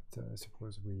config, but I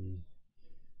suppose we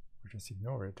just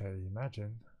ignore it, I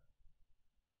imagine.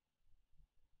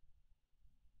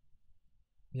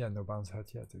 Yeah, no bounce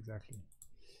hut yet, exactly.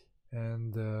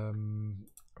 And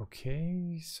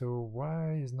okay, so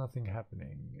why is nothing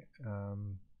happening?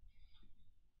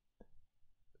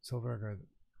 Solver algorithm.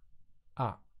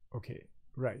 Ah, okay,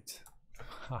 right.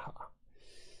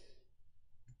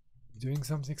 Doing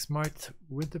something smart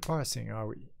with the parsing, are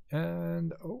we?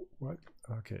 And oh, what?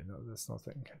 Okay, no, that's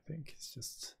nothing. I think it's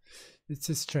just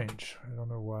strange. I don't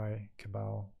know why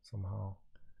Cabal somehow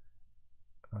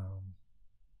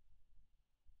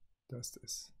does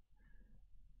this.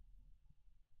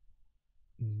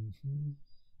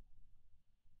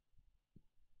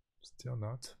 Still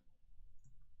not.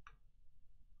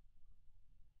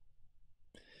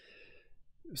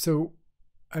 So,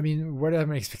 I mean, what are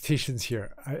my expectations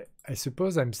here? I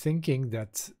suppose I'm thinking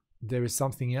that there is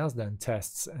something else than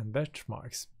tests and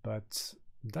benchmarks, but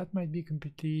that might be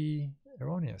completely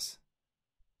erroneous.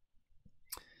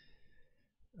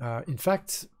 In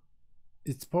fact,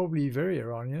 it's probably very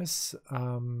erroneous.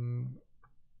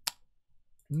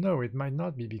 No, it might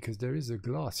not be, because there is a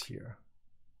gloss here.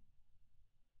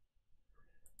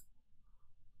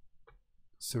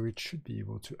 So it should be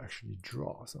able to actually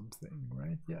draw something,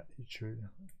 right? Yeah, it should.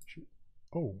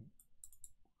 Oh.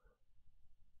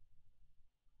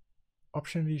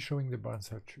 Optionally showing the bounce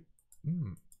hut tree.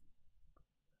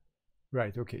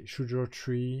 Right, okay, should draw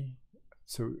tree.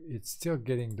 So it's still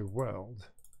getting the world,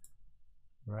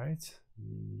 right?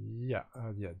 Yeah,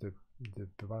 yeah, the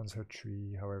bounce hut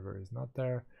tree, however, is not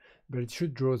there, but it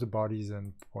should draw the bodies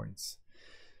and points.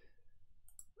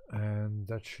 And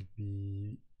that should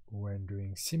be when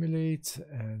doing simulate,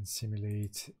 and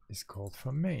simulate is called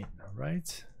from main,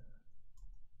 right?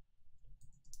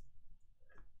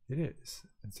 It is.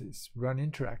 It says run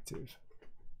interactive.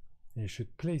 And you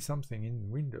should play something in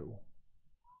window.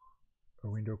 A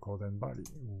window called NBody.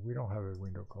 We don't have a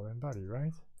window called NBody,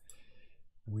 right?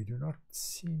 We do not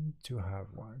seem to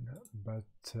have one. But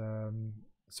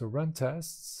so run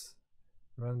tests,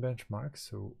 run benchmarks.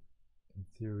 So in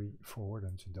theory, forward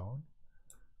and to down.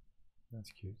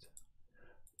 That's cute.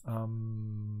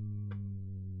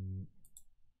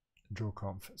 Draw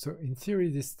conf. So in theory,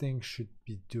 this thing should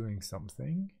be doing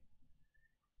something.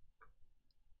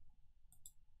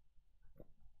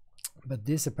 But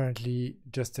this apparently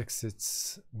just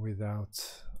exits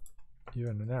without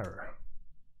even an error.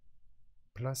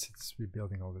 Plus it's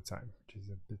rebuilding all the time, which is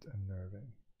a bit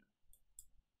unnerving.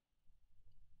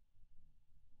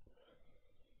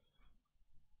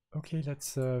 Okay,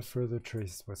 let's further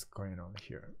trace what's going on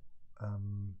here.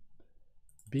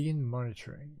 Begin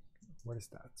monitoring. What is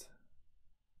that?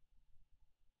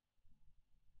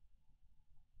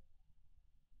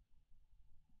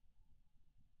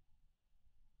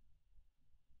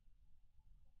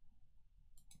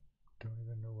 Don't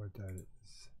even know what that is.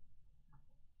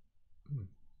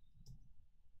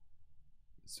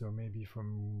 So maybe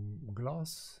from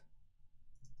gloss.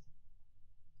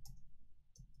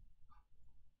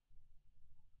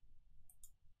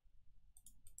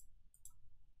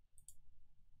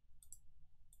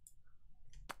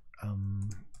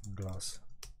 Gloss.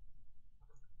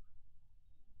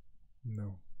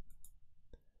 No.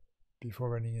 Before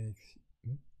running any.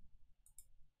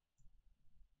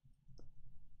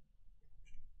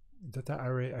 Data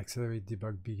array accelerate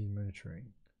debug begin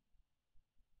monitoring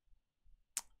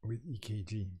with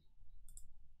EKG.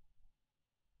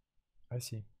 I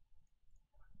see.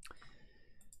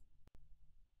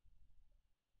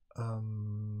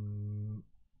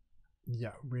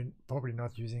 Yeah, we're probably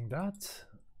not using that.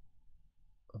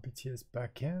 OPTS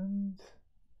backend,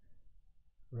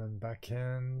 run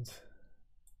backend.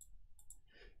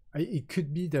 It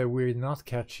could be that we're not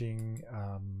catching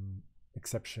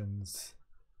exceptions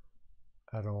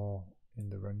at all in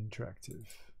the run interactive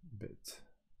bit.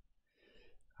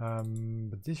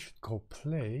 But this should call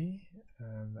play,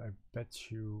 and I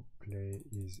bet you play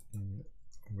is in,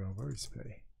 well, where is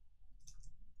play?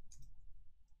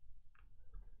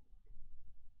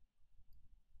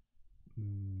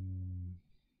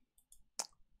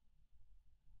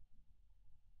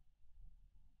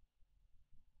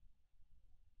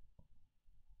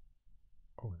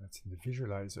 Oh, that's in the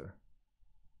visualizer.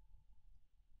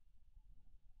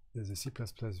 There's a C++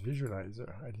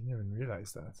 visualizer. I didn't even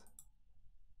realize that.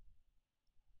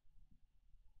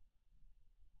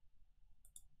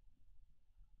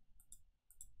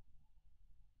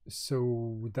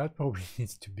 So that probably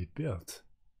needs to be built,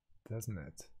 doesn't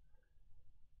it?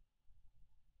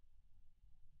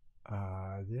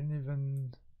 Didn't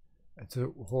even.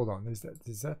 So hold on. Is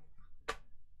that?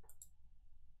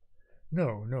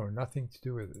 No, nothing to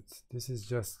do with it. This is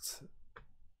just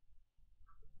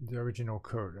the original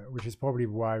code, which is probably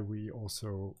why we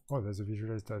also. Oh, there's a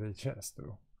visualize.hs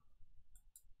though.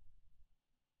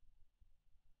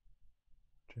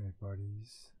 Generate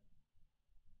bodies.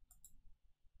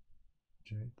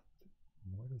 Generate.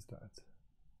 What is that?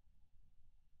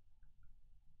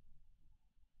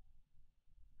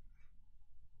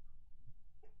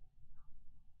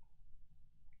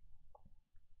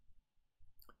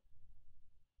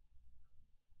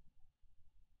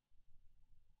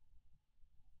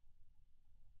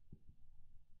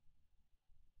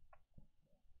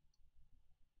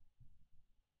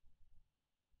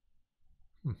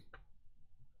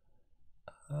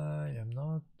 I am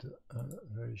not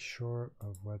very sure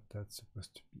of what that's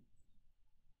supposed to be.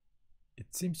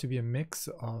 It seems to be a mix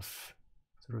of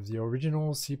sort of the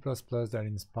original C++ that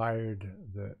inspired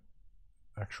the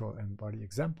actual NBody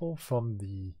example from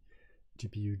the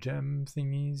GPU gem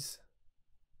thingies,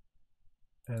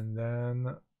 and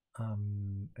then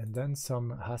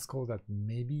some Haskell that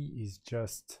maybe is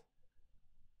just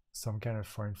some kind of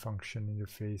foreign function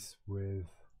interface with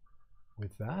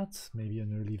that, maybe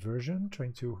an early version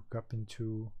trying to hook up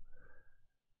into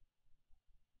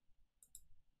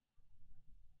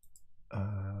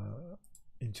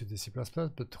the C++.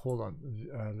 But hold on,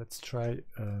 let's try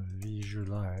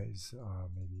visualize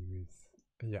maybe with,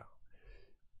 yeah.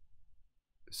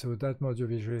 So that module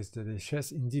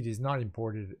visualize.hs indeed is not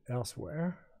imported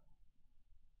elsewhere.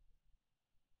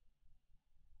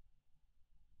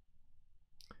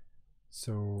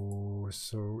 So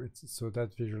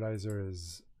that visualizer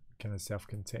is kind of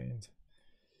self-contained.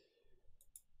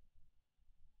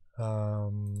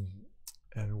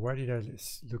 And why did I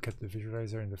look at the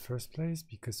visualizer in the first place?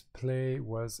 Because play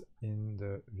was in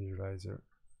the visualizer.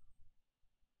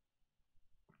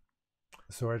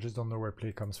 So I just don't know where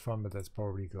play comes from, but that's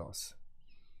probably gloss.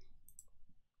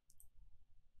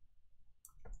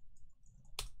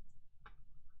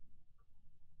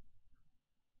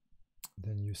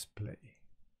 Then use play.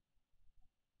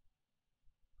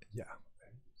 Yeah,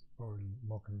 probably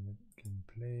more convenient in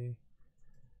play.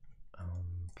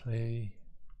 Play.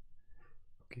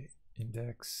 Okay,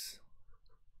 index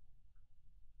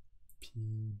p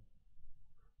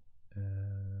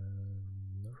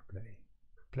no play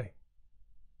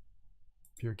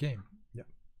pure game. Yeah,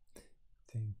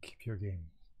 think pure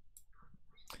game,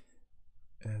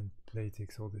 and play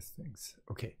takes all these things.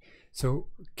 Okay, so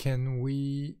can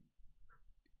we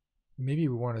maybe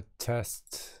we want to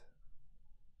test.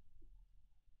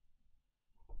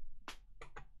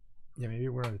 Yeah, maybe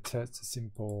we want to test a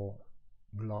simple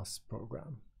gloss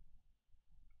program.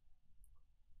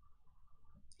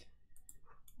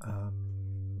 How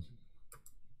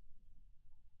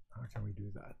can we do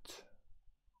that?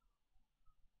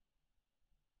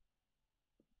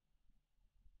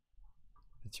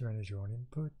 Let's manage your own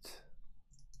input.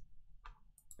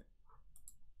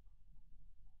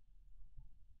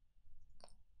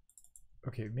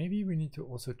 Okay, maybe we need to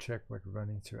also check what run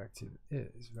interactive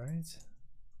is, right?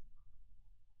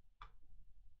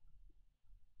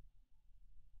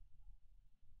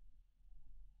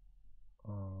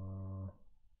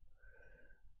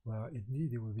 Well,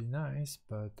 indeed, it would be nice,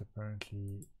 but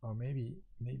apparently, or maybe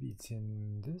it's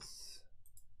in this.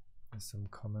 There's some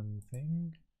common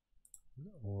thing,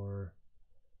 or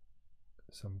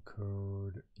some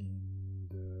code in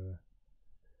the,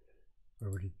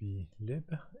 where would it be,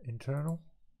 lib internal,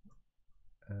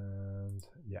 and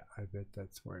yeah, I bet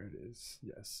that's where it is.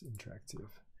 Yes, interactive,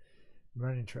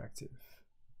 run interactive,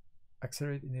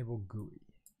 accelerate enable GUI.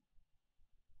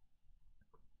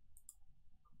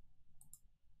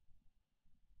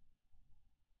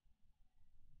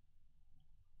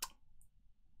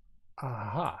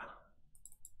 Aha,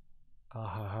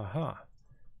 aha, ha, ha.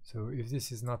 So if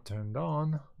this is not turned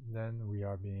on, then we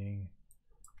are being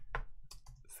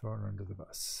thrown under the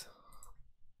bus.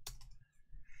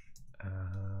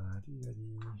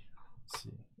 Let's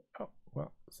see. Oh,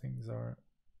 well, things are,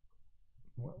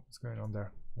 well, what's going on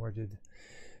there? Where did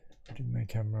my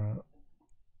camera?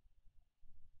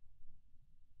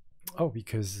 Oh,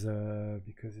 because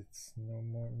it's no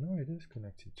more. No, it is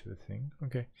connected to a thing.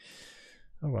 Okay.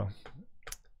 Oh well,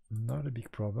 not a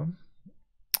big problem.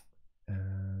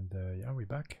 And yeah, we're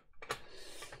back.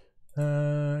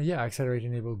 Yeah, accelerate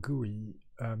enable GUI.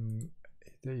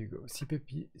 There you go.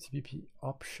 CPP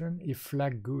option. If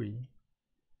flag GUI.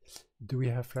 Do we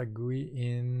have flag GUI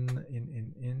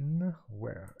in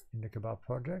where? In the Cabal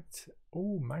project?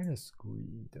 Oh, minus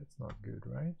GUI. That's not good,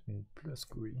 right? We need plus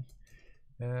GUI.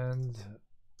 And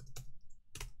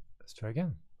let's try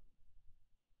again.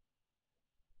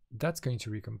 That's going to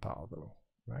recompile though,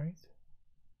 right?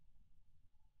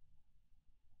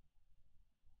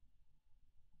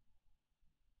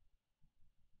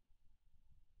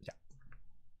 Yeah.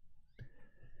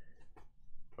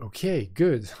 Okay,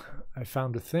 good. I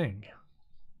found a thing.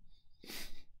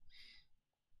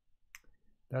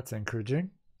 That's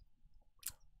encouraging.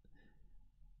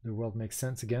 The world makes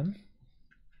sense again.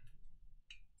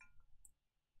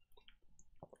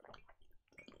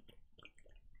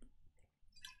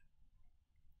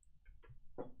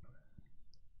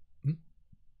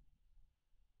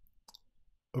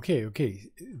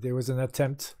 Okay. There was an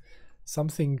attempt.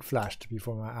 Something flashed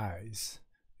before my eyes.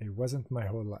 It wasn't my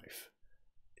whole life.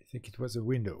 I think it was a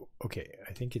window. Okay,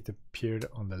 I think it appeared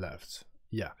on the left.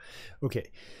 Yeah,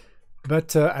 okay.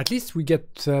 But at least we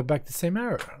get back the same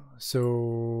error.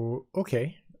 So,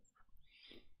 okay.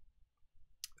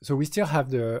 So we still have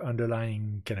the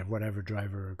underlying kind of whatever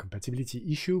driver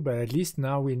compatibility issue, but at least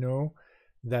now we know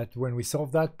that when we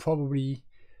solve that, probably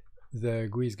the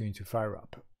GUI is going to fire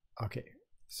up. Okay,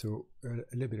 so a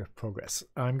little bit of progress.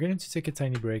 I'm going to take a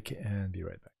tiny break and be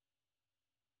right back.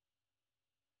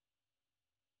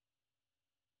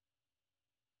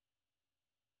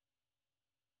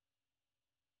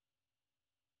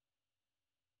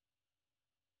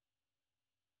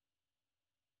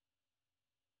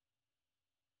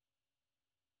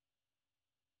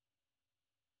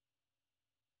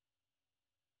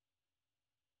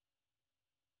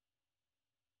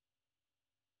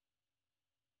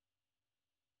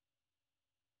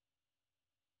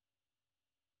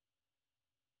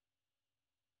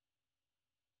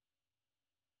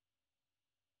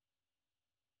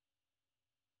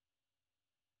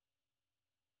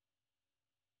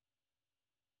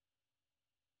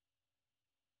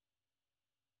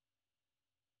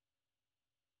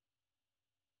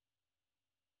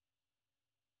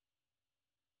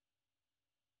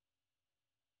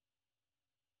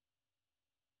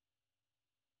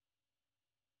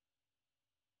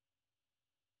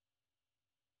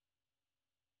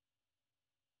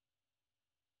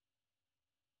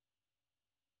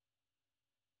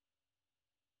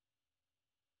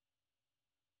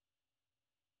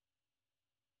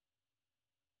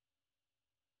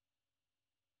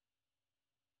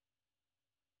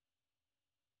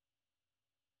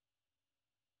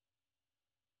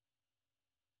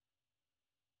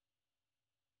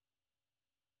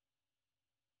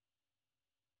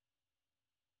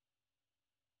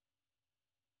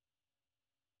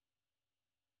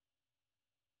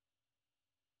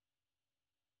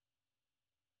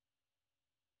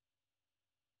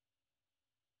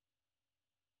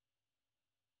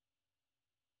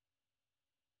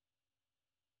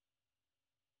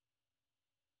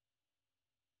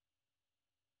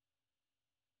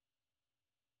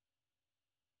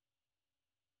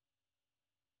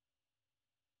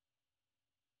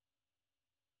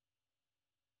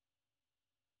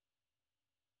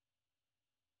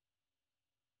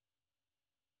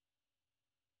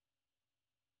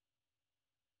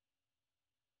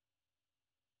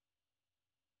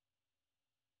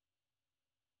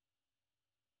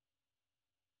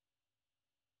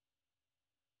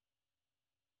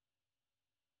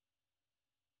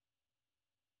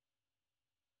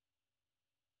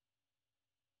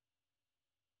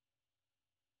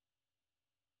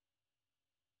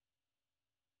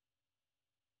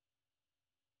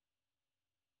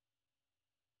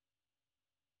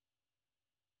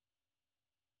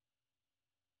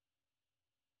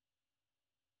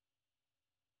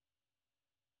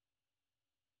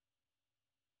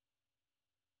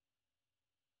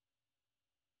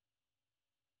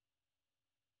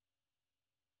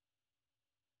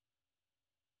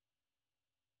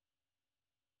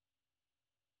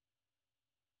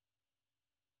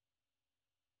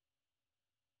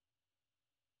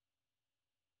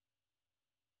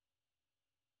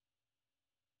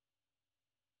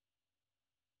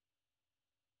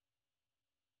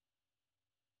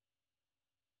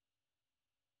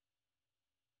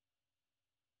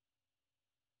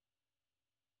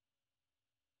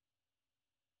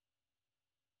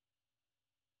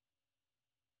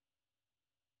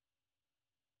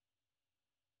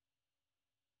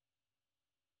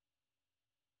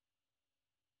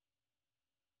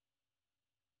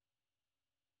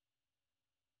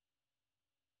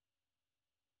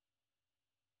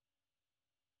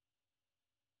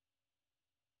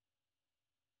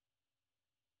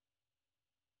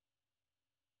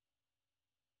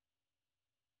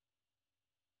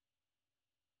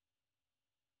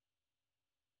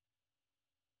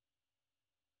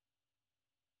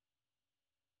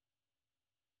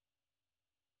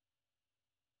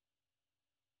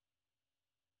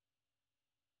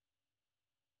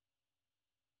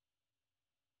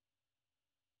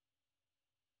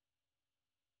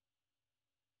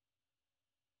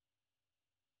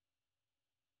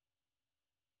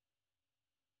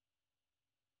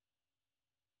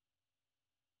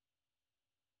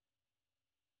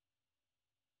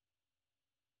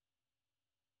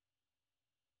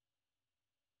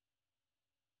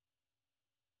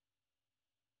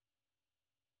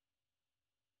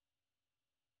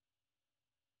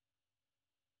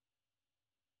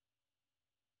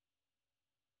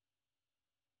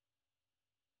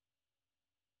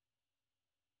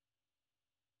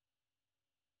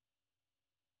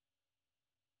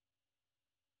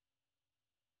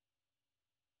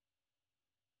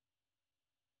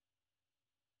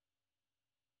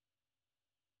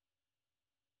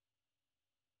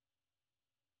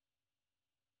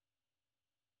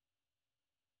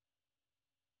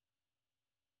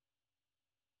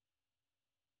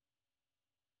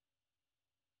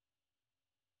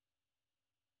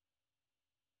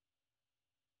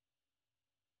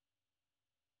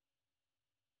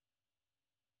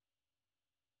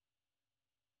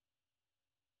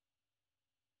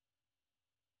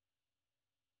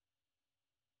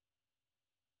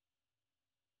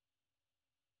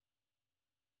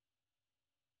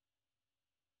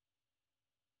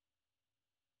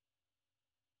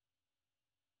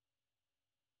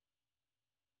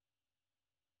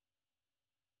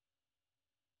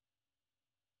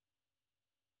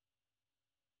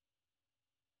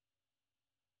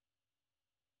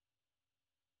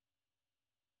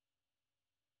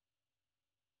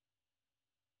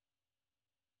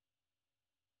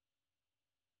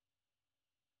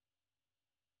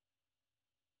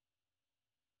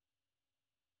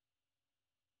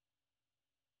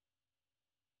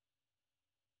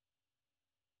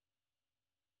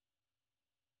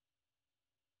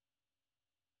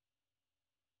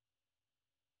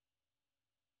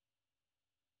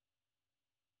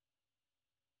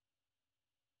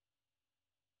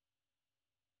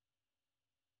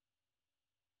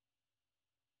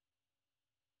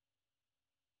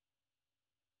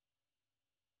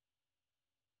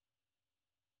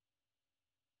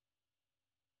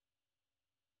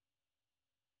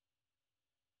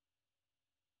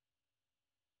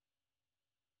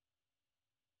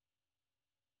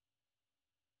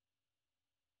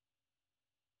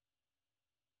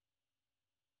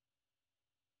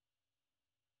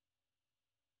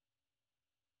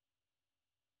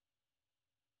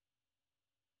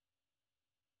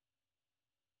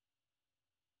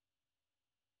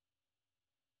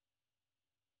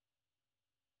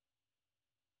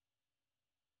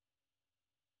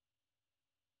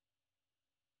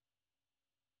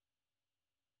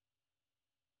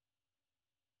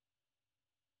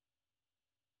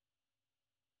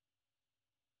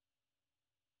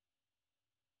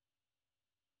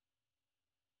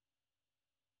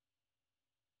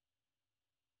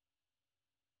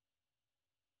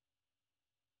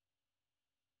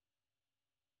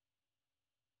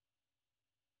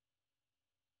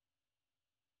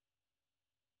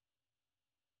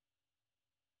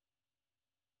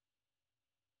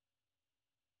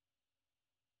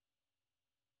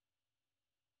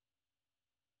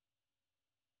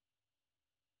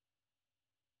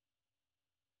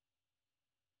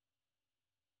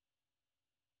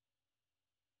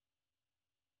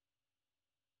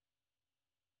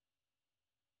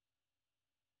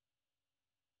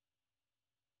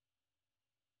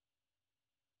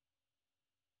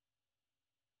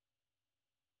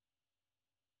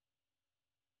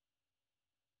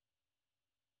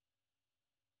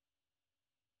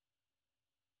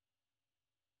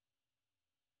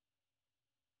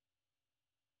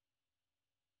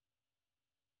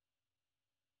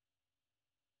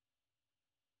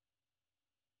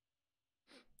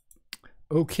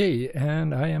 Okay,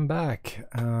 and I am back.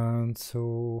 And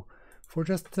so for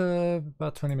just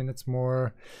about 20 minutes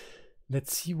more,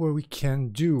 let's see what we can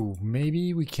do.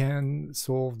 Maybe we can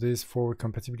solve this forward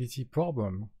compatibility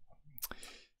problem.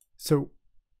 So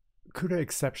CUDA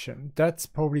exception, that's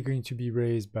probably going to be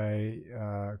raised by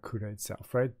CUDA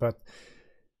itself, right? But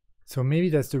so maybe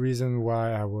that's the reason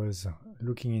why I was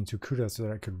looking into CUDA, so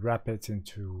that I could wrap it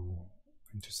into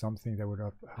something that would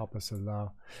help us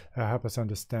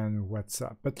understand what's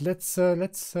up. But let's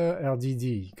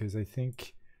LDD, because I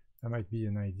think that might be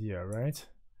an idea, right?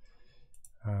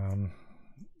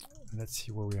 Let's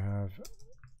see what we have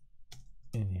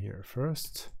in here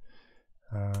first.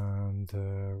 And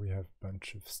we have a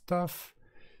bunch of stuff,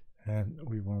 and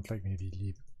we want like maybe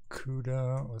lib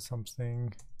CUDA or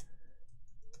something.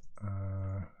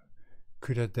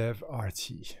 CUDA dev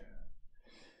RT.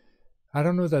 I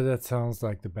don't know that that sounds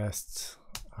like the best,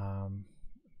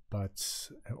 but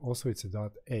also it's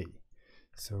a .a,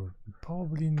 so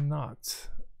probably not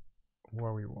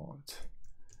what we want.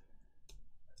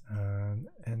 And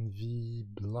NV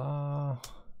blah,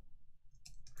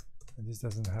 and this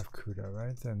doesn't have CUDA,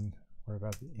 right? And what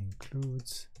about the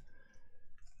includes?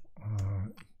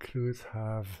 Includes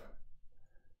have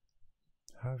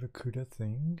a CUDA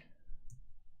thing.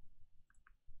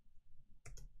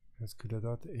 It's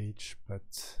CUDA.h,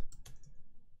 but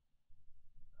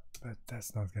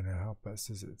that's not going to help us,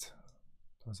 is it?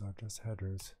 Those are just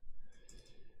headers.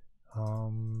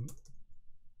 And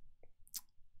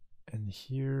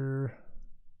here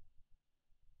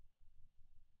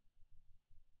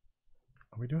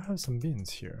we do have some bins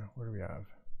here. What do we have?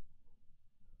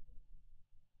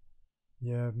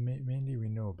 Yeah, mainly we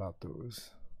know about those.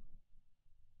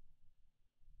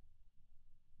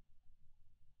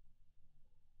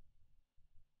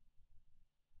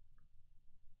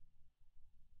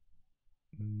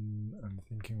 I'm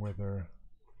thinking whether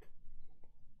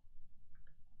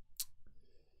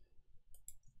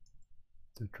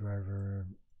the driver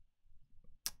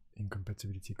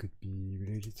incompatibility could be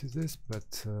related to this,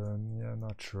 but yeah,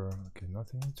 not sure. Okay,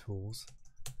 nothing in tools.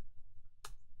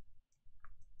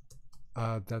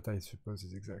 That I suppose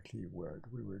is exactly what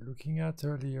we were looking at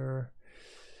earlier.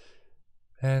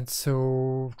 And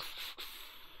so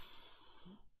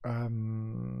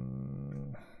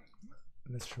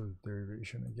let's show the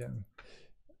derivation again.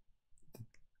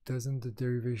 Doesn't the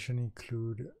derivation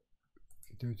include,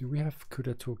 do we have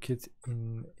CUDA toolkit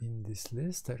in this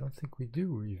list? I don't think we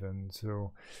do even.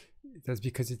 So that's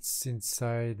because it's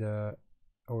inside,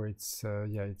 or it's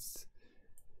yeah,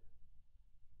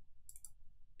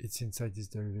 it's inside this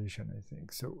derivation, I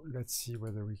think. So let's see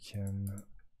whether we can.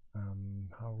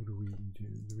 How do we do?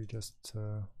 Do we just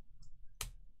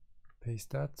paste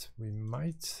that? We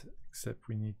might, except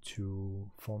we need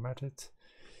to format it.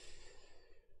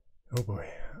 Oh boy.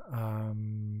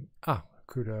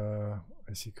 CUDA.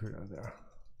 I see CUDA there.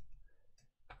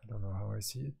 I don't know how I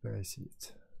see it, but I see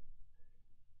it.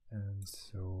 And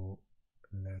so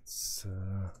let's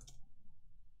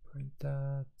print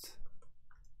that.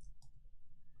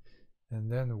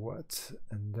 And then what?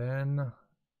 And then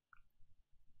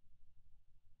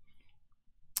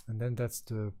that's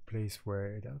the place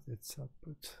where it's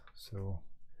output. So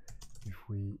if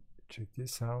we check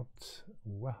this out,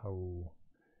 wow.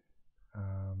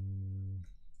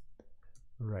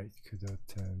 Right, CUDA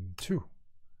 10.2.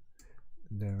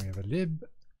 Then we have a lib,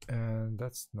 and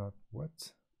that's not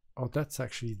what? Oh, that's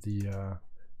actually the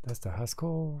that's the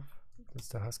Haskell. That's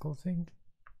the Haskell thing.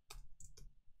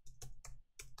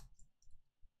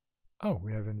 Oh,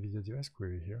 we have NVIDIA device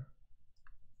query here.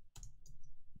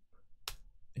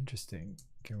 Interesting.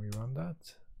 Can we run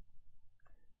that?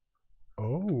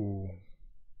 Oh.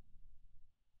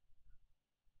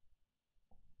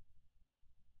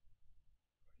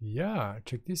 Yeah,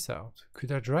 check this out.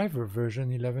 CUDA driver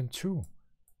version 11.2.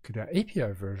 CUDA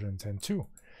API version 10.2.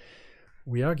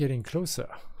 We are getting closer.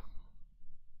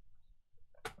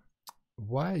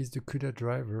 Why is the CUDA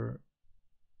driver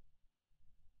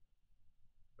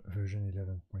version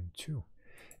 11.2?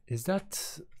 Is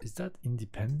that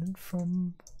independent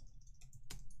from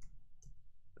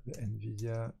the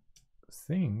NVIDIA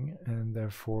thing, and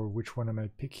therefore which one am I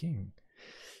picking?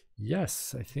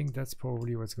 Yes, I think that's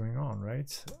probably what's going on,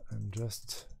 right? I'm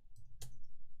just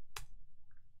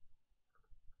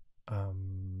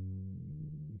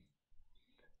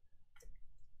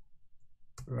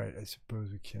right, I suppose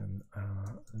we can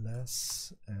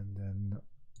less and then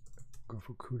go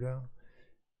for CUDA.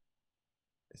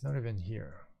 It's not even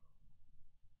here.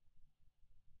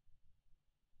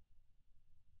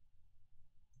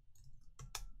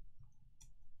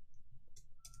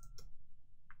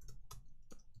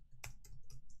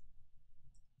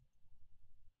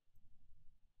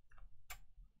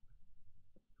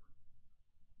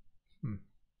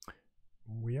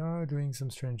 doing some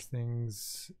strange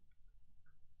things.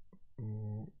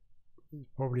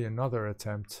 Probably another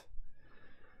attempt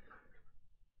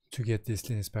to get this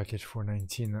Linux package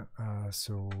 419.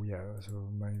 So yeah, so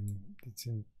it's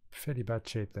in fairly bad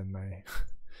shape than my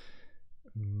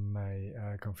my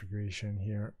configuration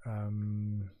here.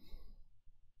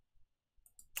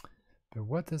 But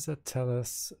what does that tell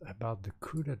us about the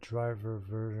CUDA driver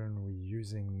version we're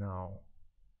using now?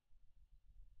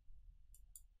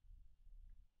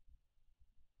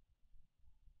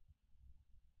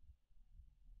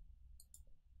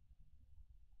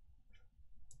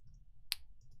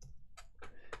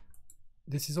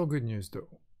 This is all good news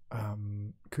though.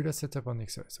 CUDA setup on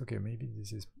XOS. Okay, maybe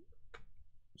this is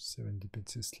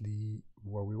 70%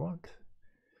 what we want.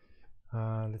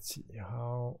 Let's see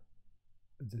how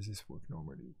does this work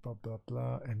normally. Blah blah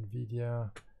blah.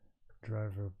 NVIDIA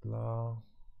driver blah.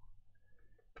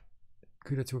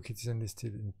 CUDA toolkit is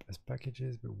unlisted as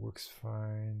packages, but works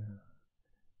fine.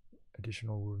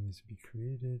 Additional rule needs to be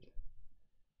created.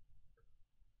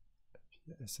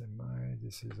 SMI.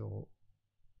 This is all.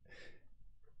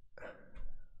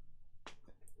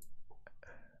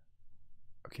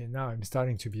 Okay, now I'm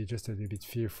starting to be just a little bit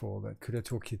fearful that CUDA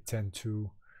toolkit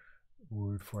 10.2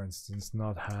 would, for instance,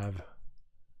 not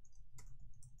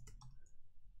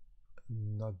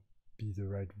be the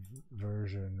right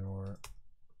version, or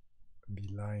be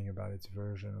lying about its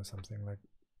version or something like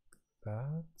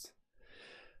that.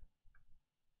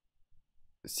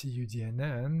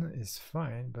 CUDNN is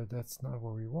fine, but that's not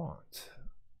what we want.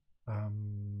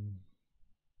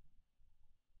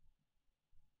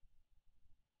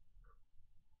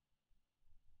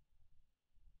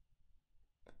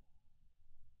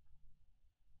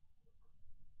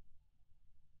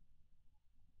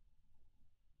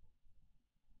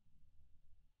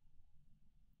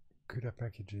 CUDA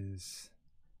packages,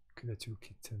 CUDA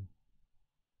toolkit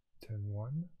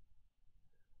 10.1.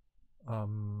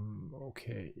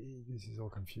 Okay, this is all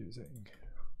confusing.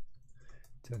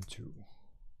 10.2.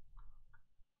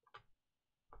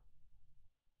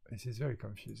 This is very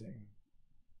confusing.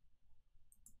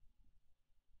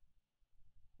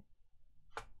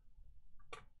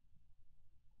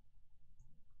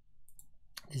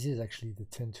 This is actually the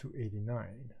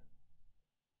 10.2.89.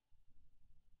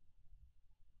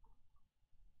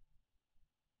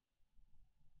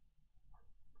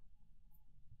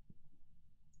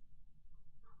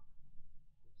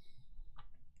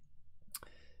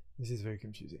 This is very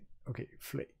confusing. Okay,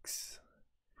 flakes.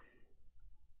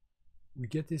 We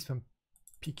get this from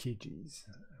PKGs.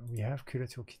 We have CUDA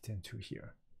toolkit 10.2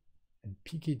 here. And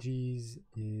PKGs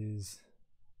is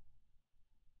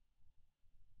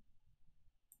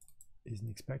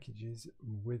Nix packages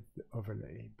with the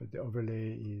overlay, but the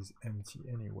overlay is empty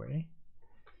anyway.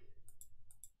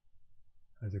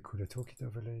 The CUDA toolkit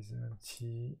overlay is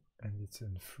empty, and it's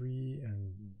unfree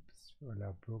and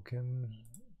allow broken.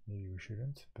 Maybe we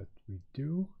shouldn't, but we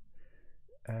do.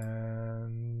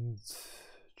 And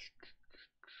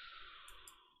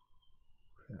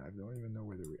I don't even know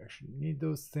whether we actually need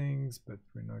those things, but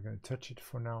we're not going to touch it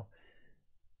for now.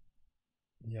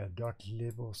 Yeah, dot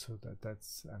label, so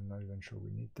that's, I'm not even sure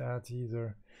we need that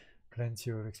either.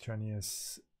 Plenty of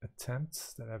extraneous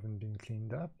attempts that haven't been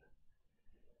cleaned up.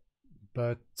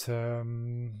 But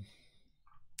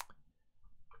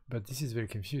this is very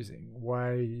confusing.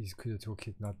 Why is CUDA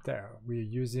toolkit not there? We're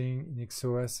using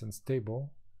NixOS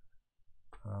unstable.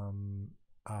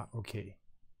 Okay.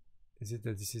 Is it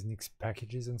that this is Nix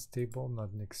packages unstable, not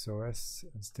NixOS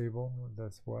unstable?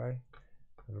 That's why I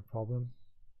have a problem.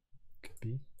 Could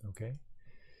be. Okay.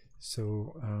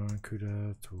 So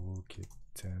CUDA toolkit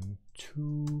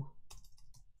 10.2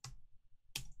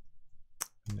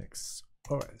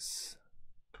 NixOS.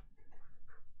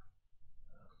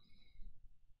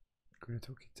 CUDA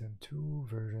toolkit 10.2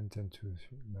 version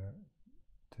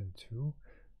 10.2.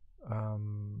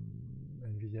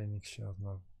 NVIDIA Nix shell is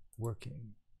not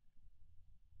working.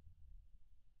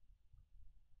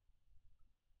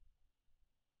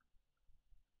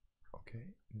 Okay,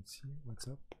 let's see what's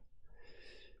up.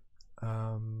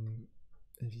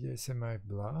 NVIDIA SMI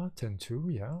blah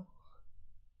 10.2, yeah.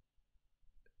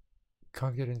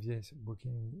 Can't get NVIDIA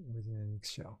working within a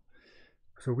Nix shell.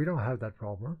 So we don't have that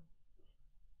problem.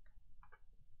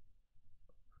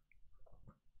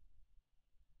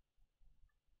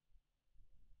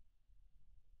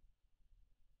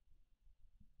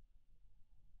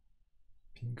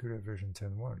 CUDA version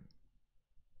 10.1.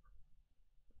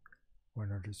 Why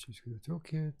not just use CUDA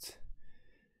toolkit?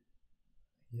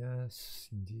 Yes,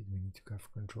 indeed, we need to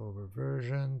have control over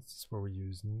versions. That's where we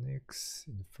use Nix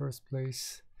in the first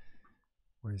place.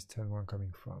 Where is 10.1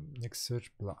 coming from? Next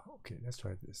search, blah. Okay, let's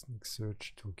try this. Next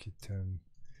search, toolkit 10.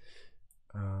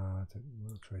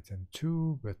 We'll try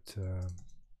 10.2, but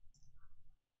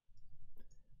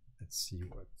let's see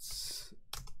what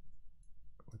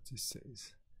this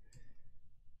says.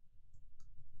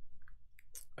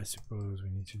 I suppose we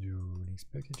need to do Linux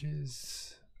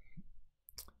packages,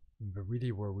 but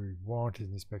really what we want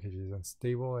in these packages is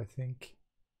unstable, I think,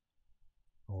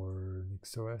 or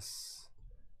Linux OS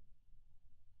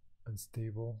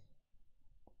unstable.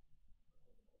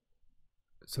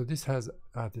 So this has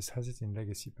it in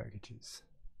legacy packages,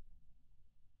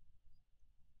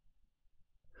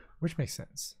 which makes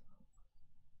sense.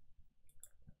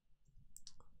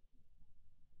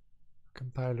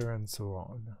 Compiler and so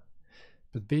on.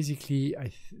 But basically,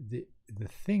 the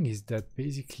thing is that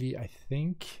basically I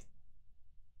think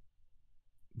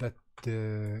that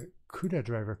the CUDA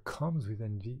driver comes with the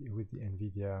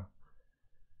NVIDIA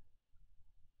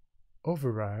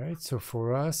override. So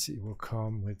for us, it will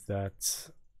come with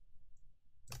that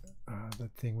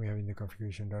that thing we have in the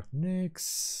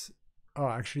configuration.nix. Oh,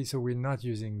 actually, so we're not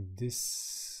using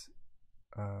this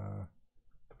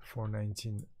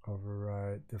 419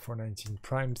 override. The 419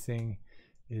 prime thing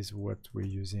is what we're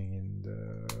using in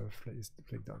the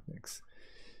flake.nix.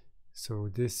 So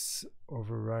this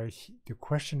override, the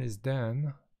question is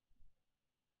then,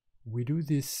 we do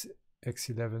this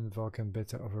X11 Vulkan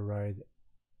beta override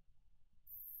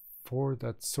for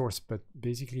that source, but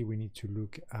basically we need to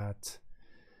look at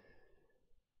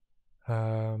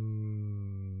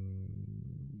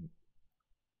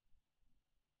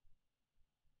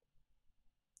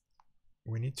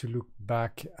we need to look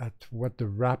back at what the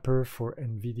wrapper for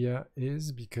NVIDIA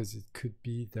is, because it could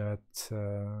be that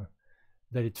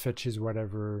that it fetches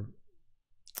whatever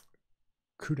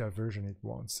CUDA version it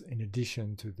wants in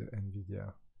addition to the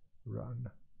NVIDIA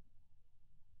run,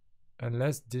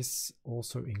 unless this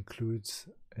also includes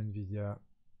NVIDIA.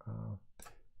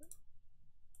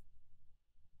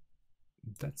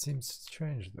 That seems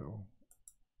strange though.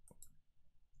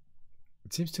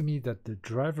 It seems to me that the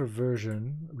driver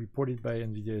version reported by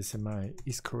NVIDIA SMI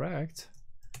is correct,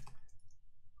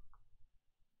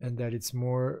 and that it's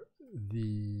more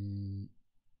the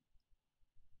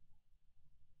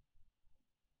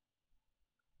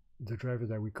driver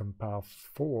that we compile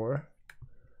for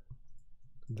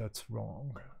that's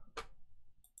wrong.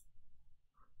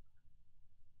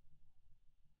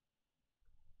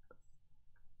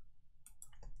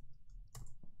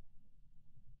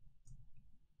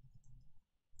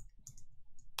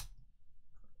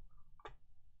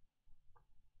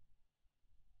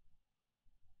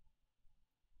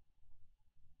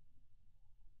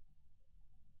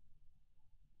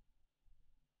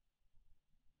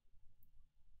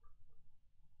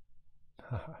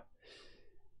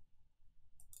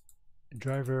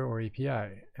 Driver or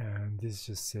API, and this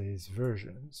just says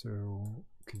version, so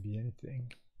it could be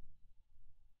anything.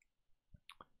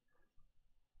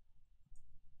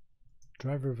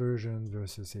 Driver version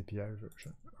versus API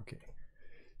version. Okay.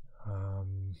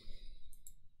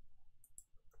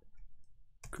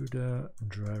 CUDA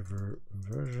driver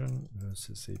version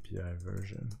versus API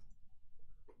version.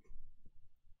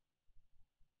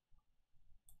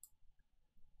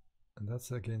 And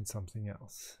that's again something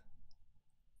else.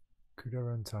 CUDA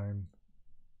runtime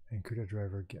and CUDA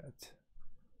driver get.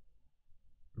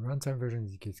 Runtime version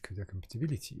indicates CUDA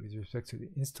compatibility with respect to the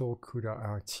install CUDA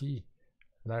RT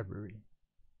library.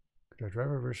 CUDA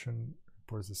driver version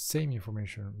reports the same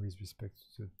information with respect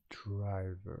to the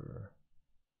driver.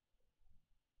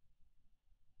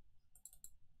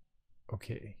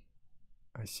 Okay,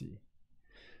 I see.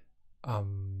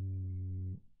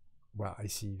 Well, I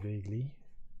see vaguely.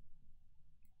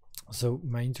 So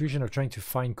my intuition of trying to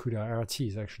find CUDA RT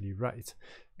is actually right,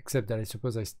 except that I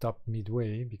suppose I stopped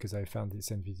midway because I found this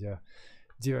NVIDIA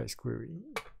device query.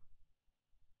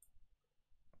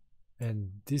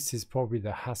 And this is probably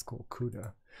the Haskell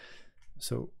CUDA.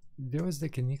 So there was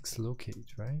like an X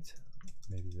locate, right?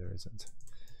 Maybe there isn't.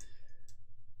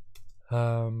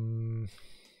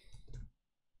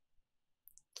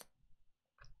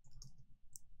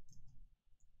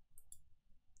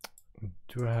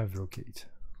 Do I have locate?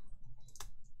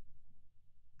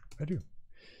 I do.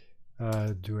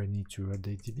 Do I need to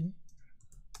update DB?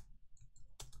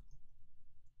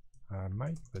 I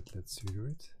might, but let's do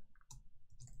it.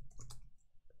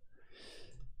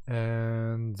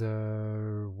 And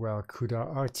well, CUDA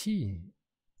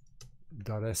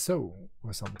RT.so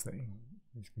or something.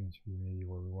 It's going to be maybe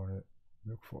what we want to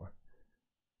look for.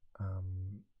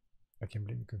 I can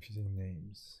blame confusing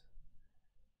names.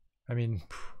 I mean,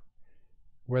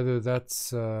 whether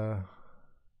that's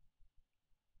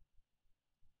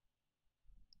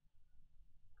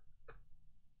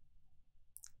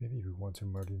Maybe we want to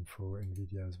model in for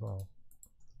NVIDIA as well.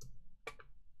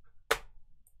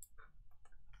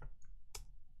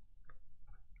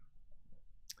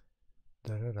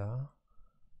 Da da da.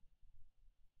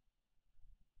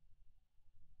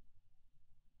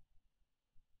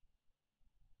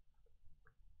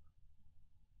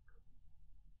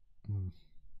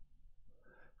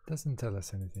 Doesn't tell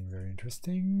us anything very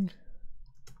interesting.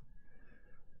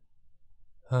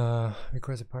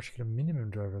 Requires a particular minimum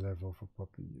driver level for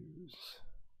proper use.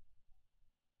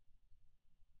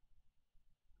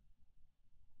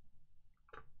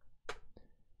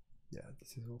 Yeah,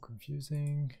 this is all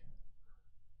confusing.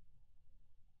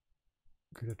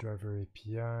 CUDA driver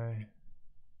API.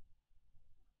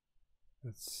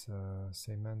 That's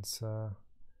same answer.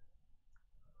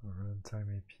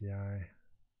 Runtime API.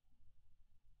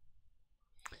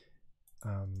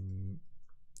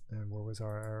 And what was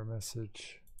our error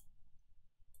message?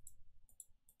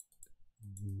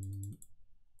 The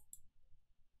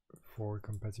for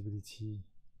compatibility.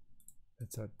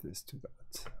 Let's add this to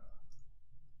that.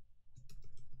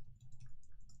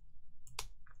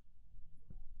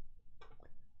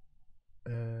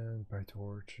 And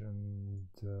PyTorch, and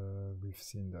we've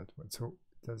seen that one. So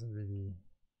it doesn't really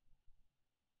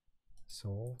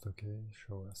solve. Okay,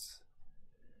 show us.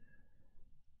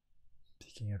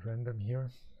 Picking at random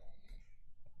here.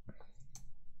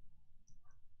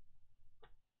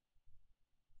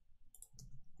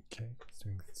 Okay, it's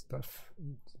doing stuff.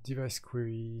 Device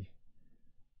query.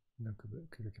 No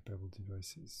CUDA capable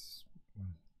devices.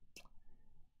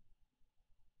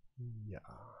 Yeah.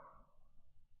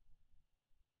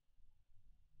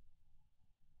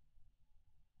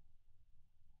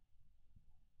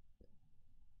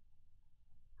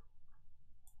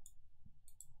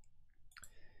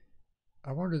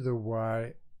 I wonder though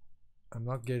why I'm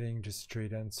not getting just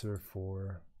straight answer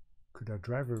for CUDA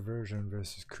driver version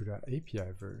versus CUDA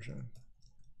API version,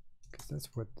 because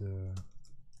that's what the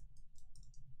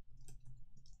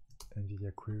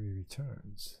NVIDIA query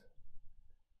returns.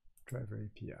 Driver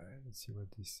API. Let's see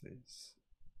what this says.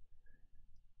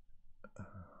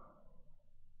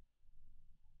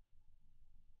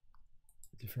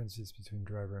 Differences between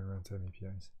driver and runtime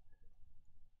APIs.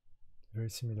 Very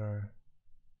similar.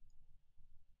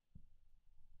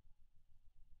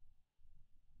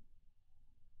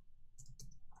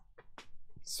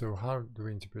 So how do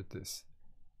we interpret this?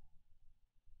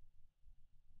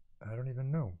 I don't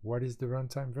even know. What is the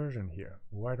runtime version here?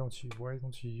 Why don't you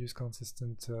use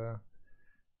consistent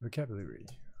vocabulary?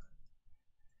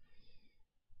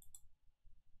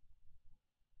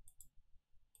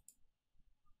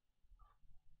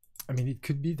 I mean, it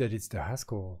could be that it's the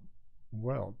Haskell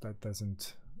world that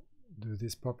doesn't do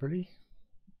this properly,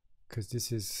 because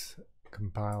this is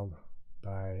compiled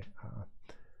by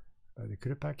the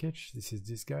CUDA package. This is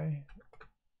this guy.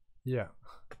 Yeah.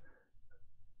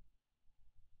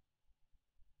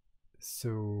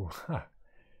 So,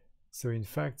 so in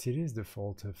fact, it is the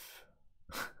fault of.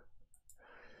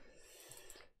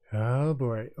 Oh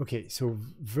boy. Okay, so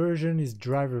version is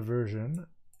driver version,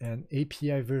 and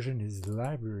API version is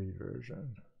library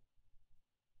version.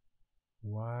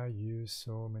 Why use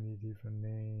so many different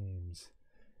names?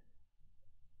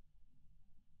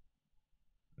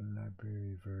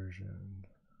 Library version.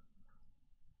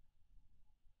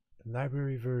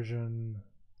 Library version.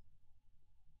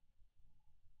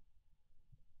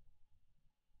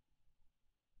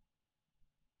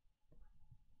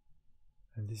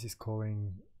 And this is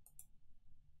calling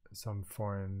some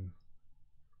foreign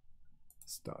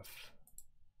stuff.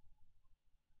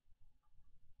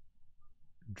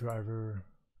 Driver.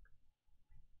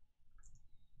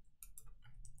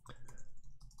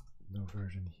 No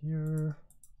version here.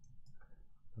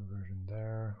 No version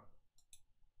there.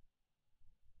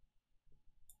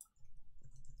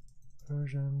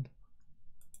 Version.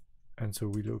 And so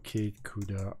we locate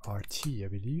CUDA RT, I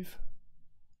believe.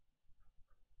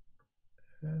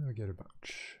 And we get a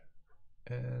bunch.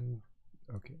 And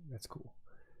okay, that's cool.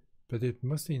 But it's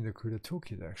mostly in the CUDA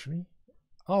toolkit actually.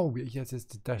 Oh yes, it's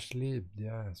the -lib.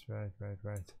 Yes,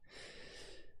 right.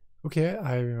 Okay,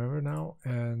 I remember now.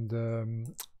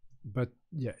 And but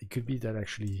yeah, it could be that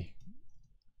actually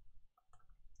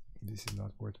this is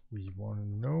not what we want to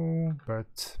know,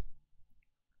 but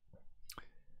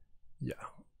yeah,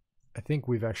 I think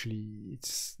we've actually,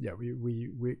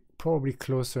 we're probably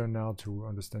closer now to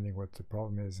understanding what the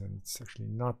problem is, and it's actually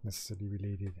not necessarily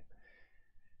related.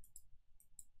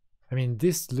 I mean,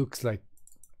 this looks like,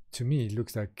 to me, it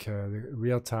looks like the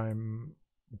real-time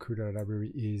CUDA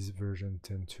library is version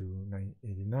 10 to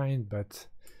 989, but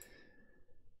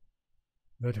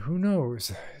But who knows?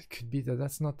 It could be that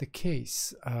that's not the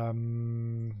case. I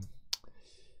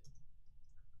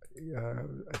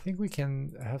think we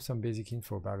can have some basic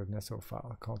info about an SO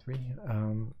file, can't we?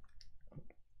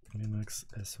 Linux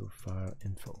SO file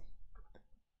info.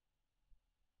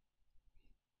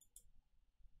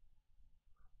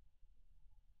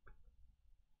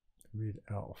 Read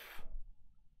elf.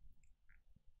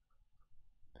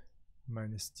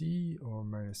 -d or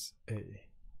 -a.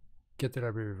 Get the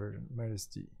library version,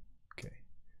 -d. Okay,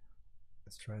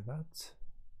 let's try that.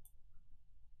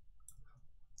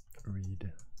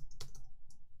 Read.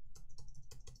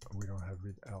 We don't have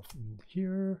read elf in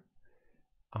here.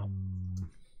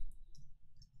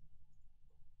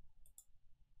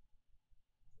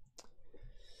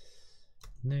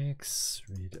 Next,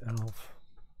 read elf.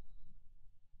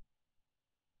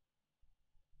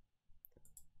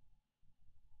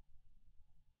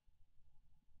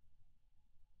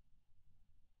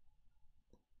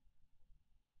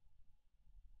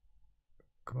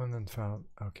 Command found.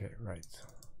 Okay, right.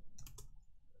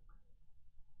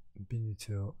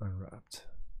 Binitil unwrapped.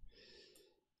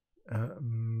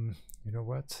 You know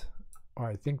what? Oh,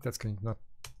 I think that's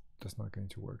not going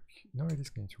to work. No, it is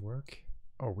going to work.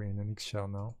 Oh, we're in an X shell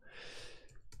now.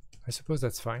 I suppose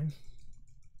that's fine.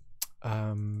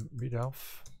 Read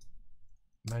elf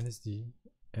 -d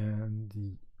and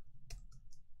the.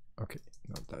 Okay,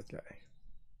 not that guy.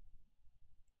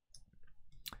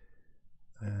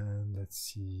 And let's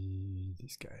see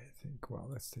this guy. I think. Well,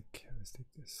 let's take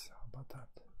this. How about that?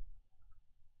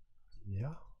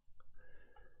 Yeah.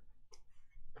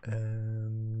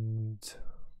 And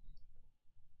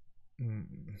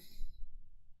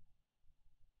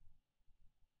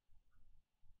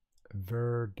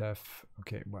ver def.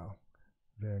 Okay, well,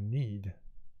 ver need.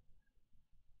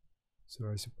 So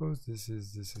I suppose this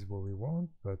is what we want,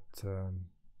 but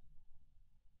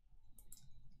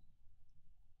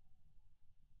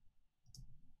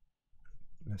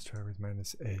let's try with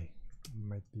 -a.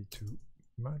 Might be too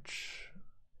much.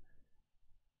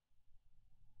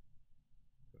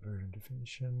 Version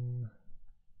definition.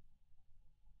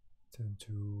 Turn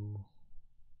to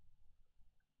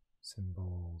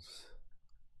symbols.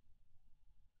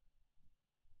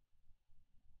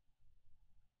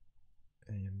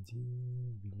 AMD,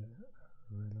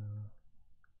 Rela.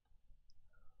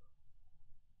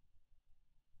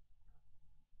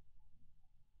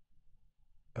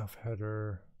 Elf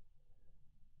header.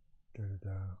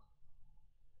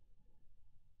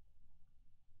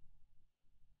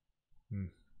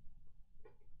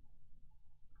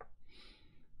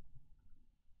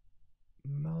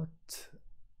 Not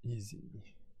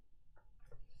easy.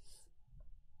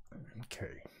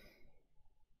 Okay.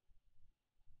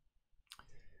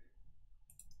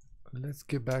 Let's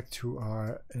get back to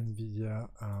our NVIDIA.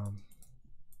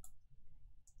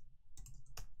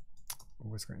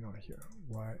 What's going on here?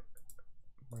 Why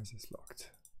is this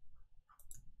locked?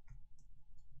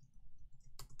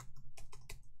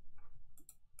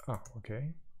 Oh,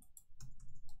 okay.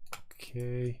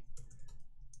 Okay.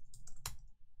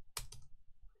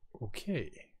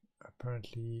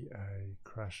 Apparently I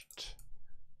crashed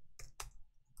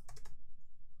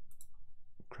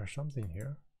something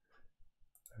here.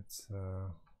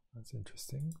 That's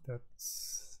interesting.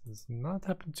 That's does not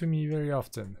happen to me very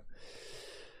often.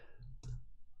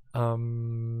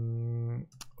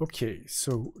 Okay,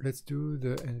 so let's do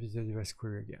the NVIDIA device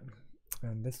query again.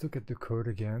 And let's look at the code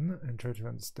again and try to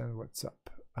understand what's up.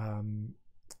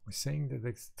 We're saying that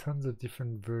there's tons of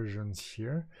different versions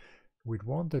here. We'd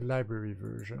want the library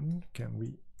version. Can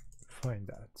we find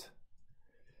that?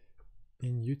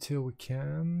 In util we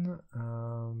can,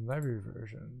 library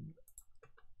version.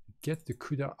 Get the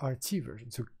CUDA RT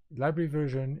version. So library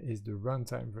version is the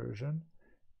runtime version,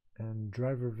 and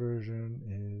driver version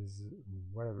is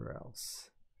whatever else.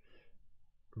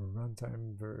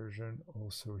 Runtime version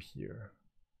also here.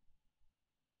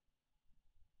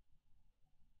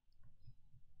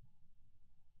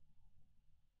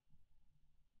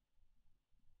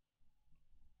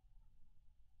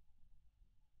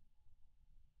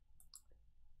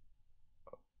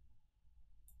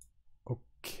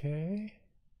 Okay.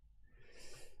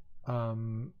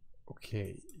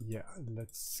 Okay, yeah,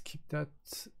 let's keep that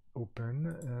open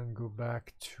and go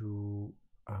back to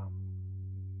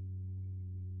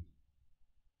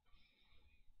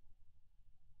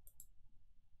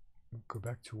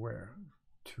where?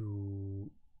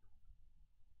 To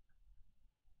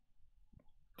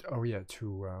oh yeah,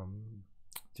 to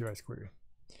device query.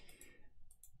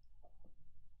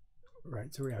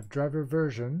 Right, so we have driver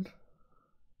version.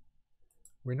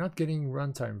 We're not getting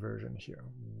runtime version here.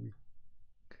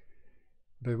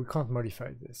 but we can't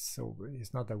modify this. So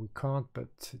it's not that we can't,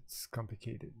 but it's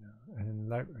complicated.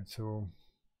 And so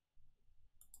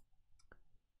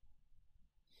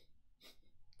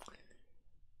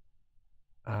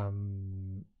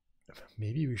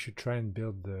maybe we should try and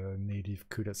build the native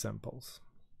CUDA samples.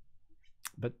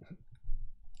 But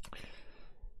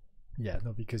yeah,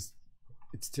 no, because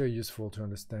it's still useful to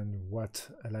understand what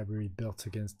a library built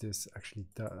against this actually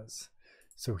does.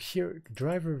 So here,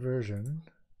 driver version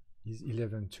is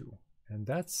 11.2, and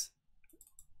that's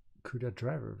CUDA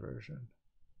driver version.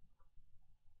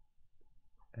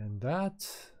 And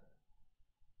that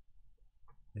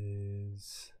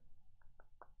is,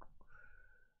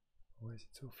 why is it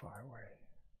so far away?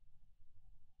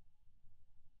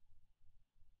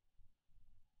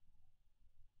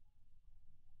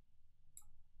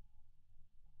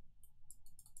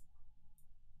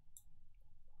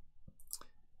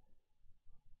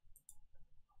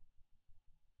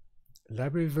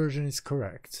 Library version is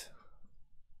correct,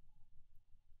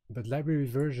 but library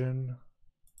version,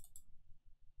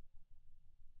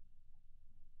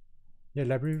 yeah,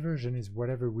 library version is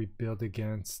whatever we build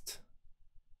against.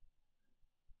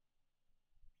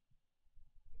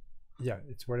 Yeah,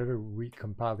 it's whatever we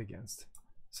compiled against.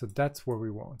 So that's what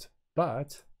we want.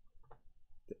 But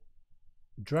the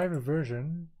driver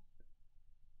version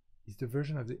is the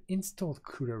version of the installed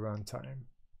CUDA runtime.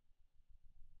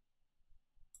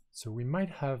 So we might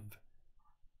have,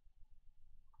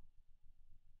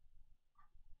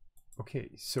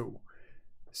 okay, so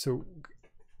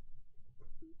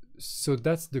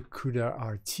that's the CUDA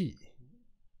RT.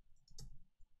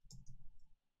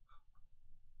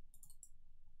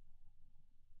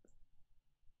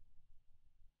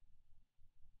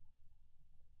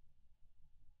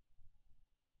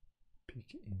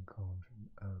 Peak in conversion.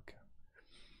 Okay.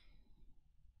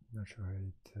 Not sure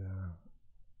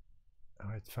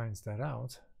how it finds that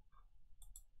out.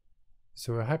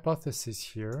 So a hypothesis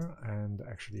here, and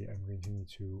actually I'm going to need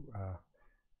to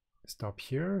stop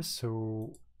here.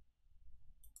 So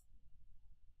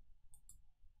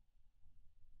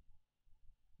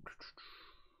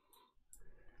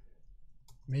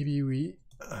maybe we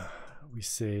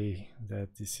say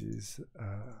that this is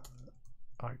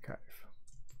archive.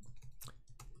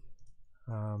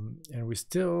 And we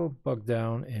still bog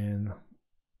down in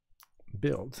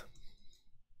build.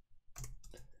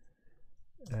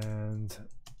 And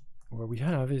what we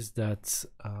have is that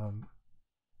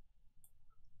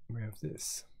we have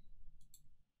this.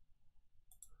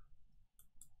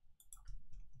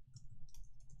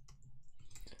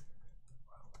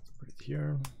 Well, let's put it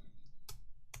here.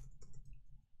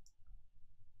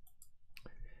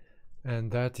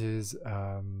 And that is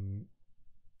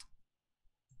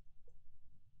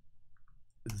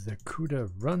the CUDA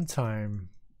runtime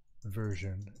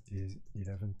version is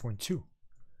 11.2.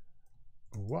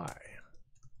 Why?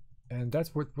 And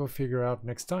that's what we'll figure out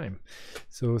next time.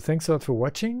 So thanks a lot for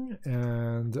watching,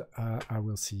 and I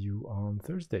will see you on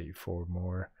Thursday for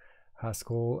more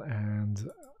Haskell and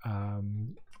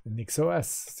NixOS,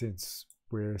 since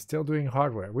we're still doing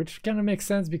hardware, which kind of makes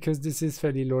sense because this is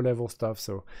fairly low-level stuff.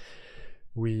 So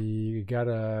we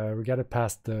gotta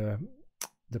pass the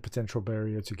potential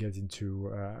barrier to get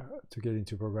into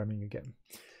programming again.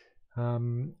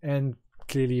 And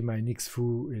clearly my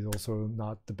NixFoo is also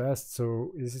not the best,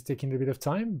 so this is taking a bit of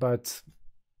time, but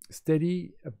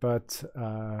steady, but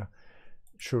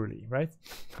surely, right?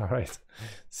 All right,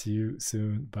 see you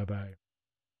soon. Bye bye.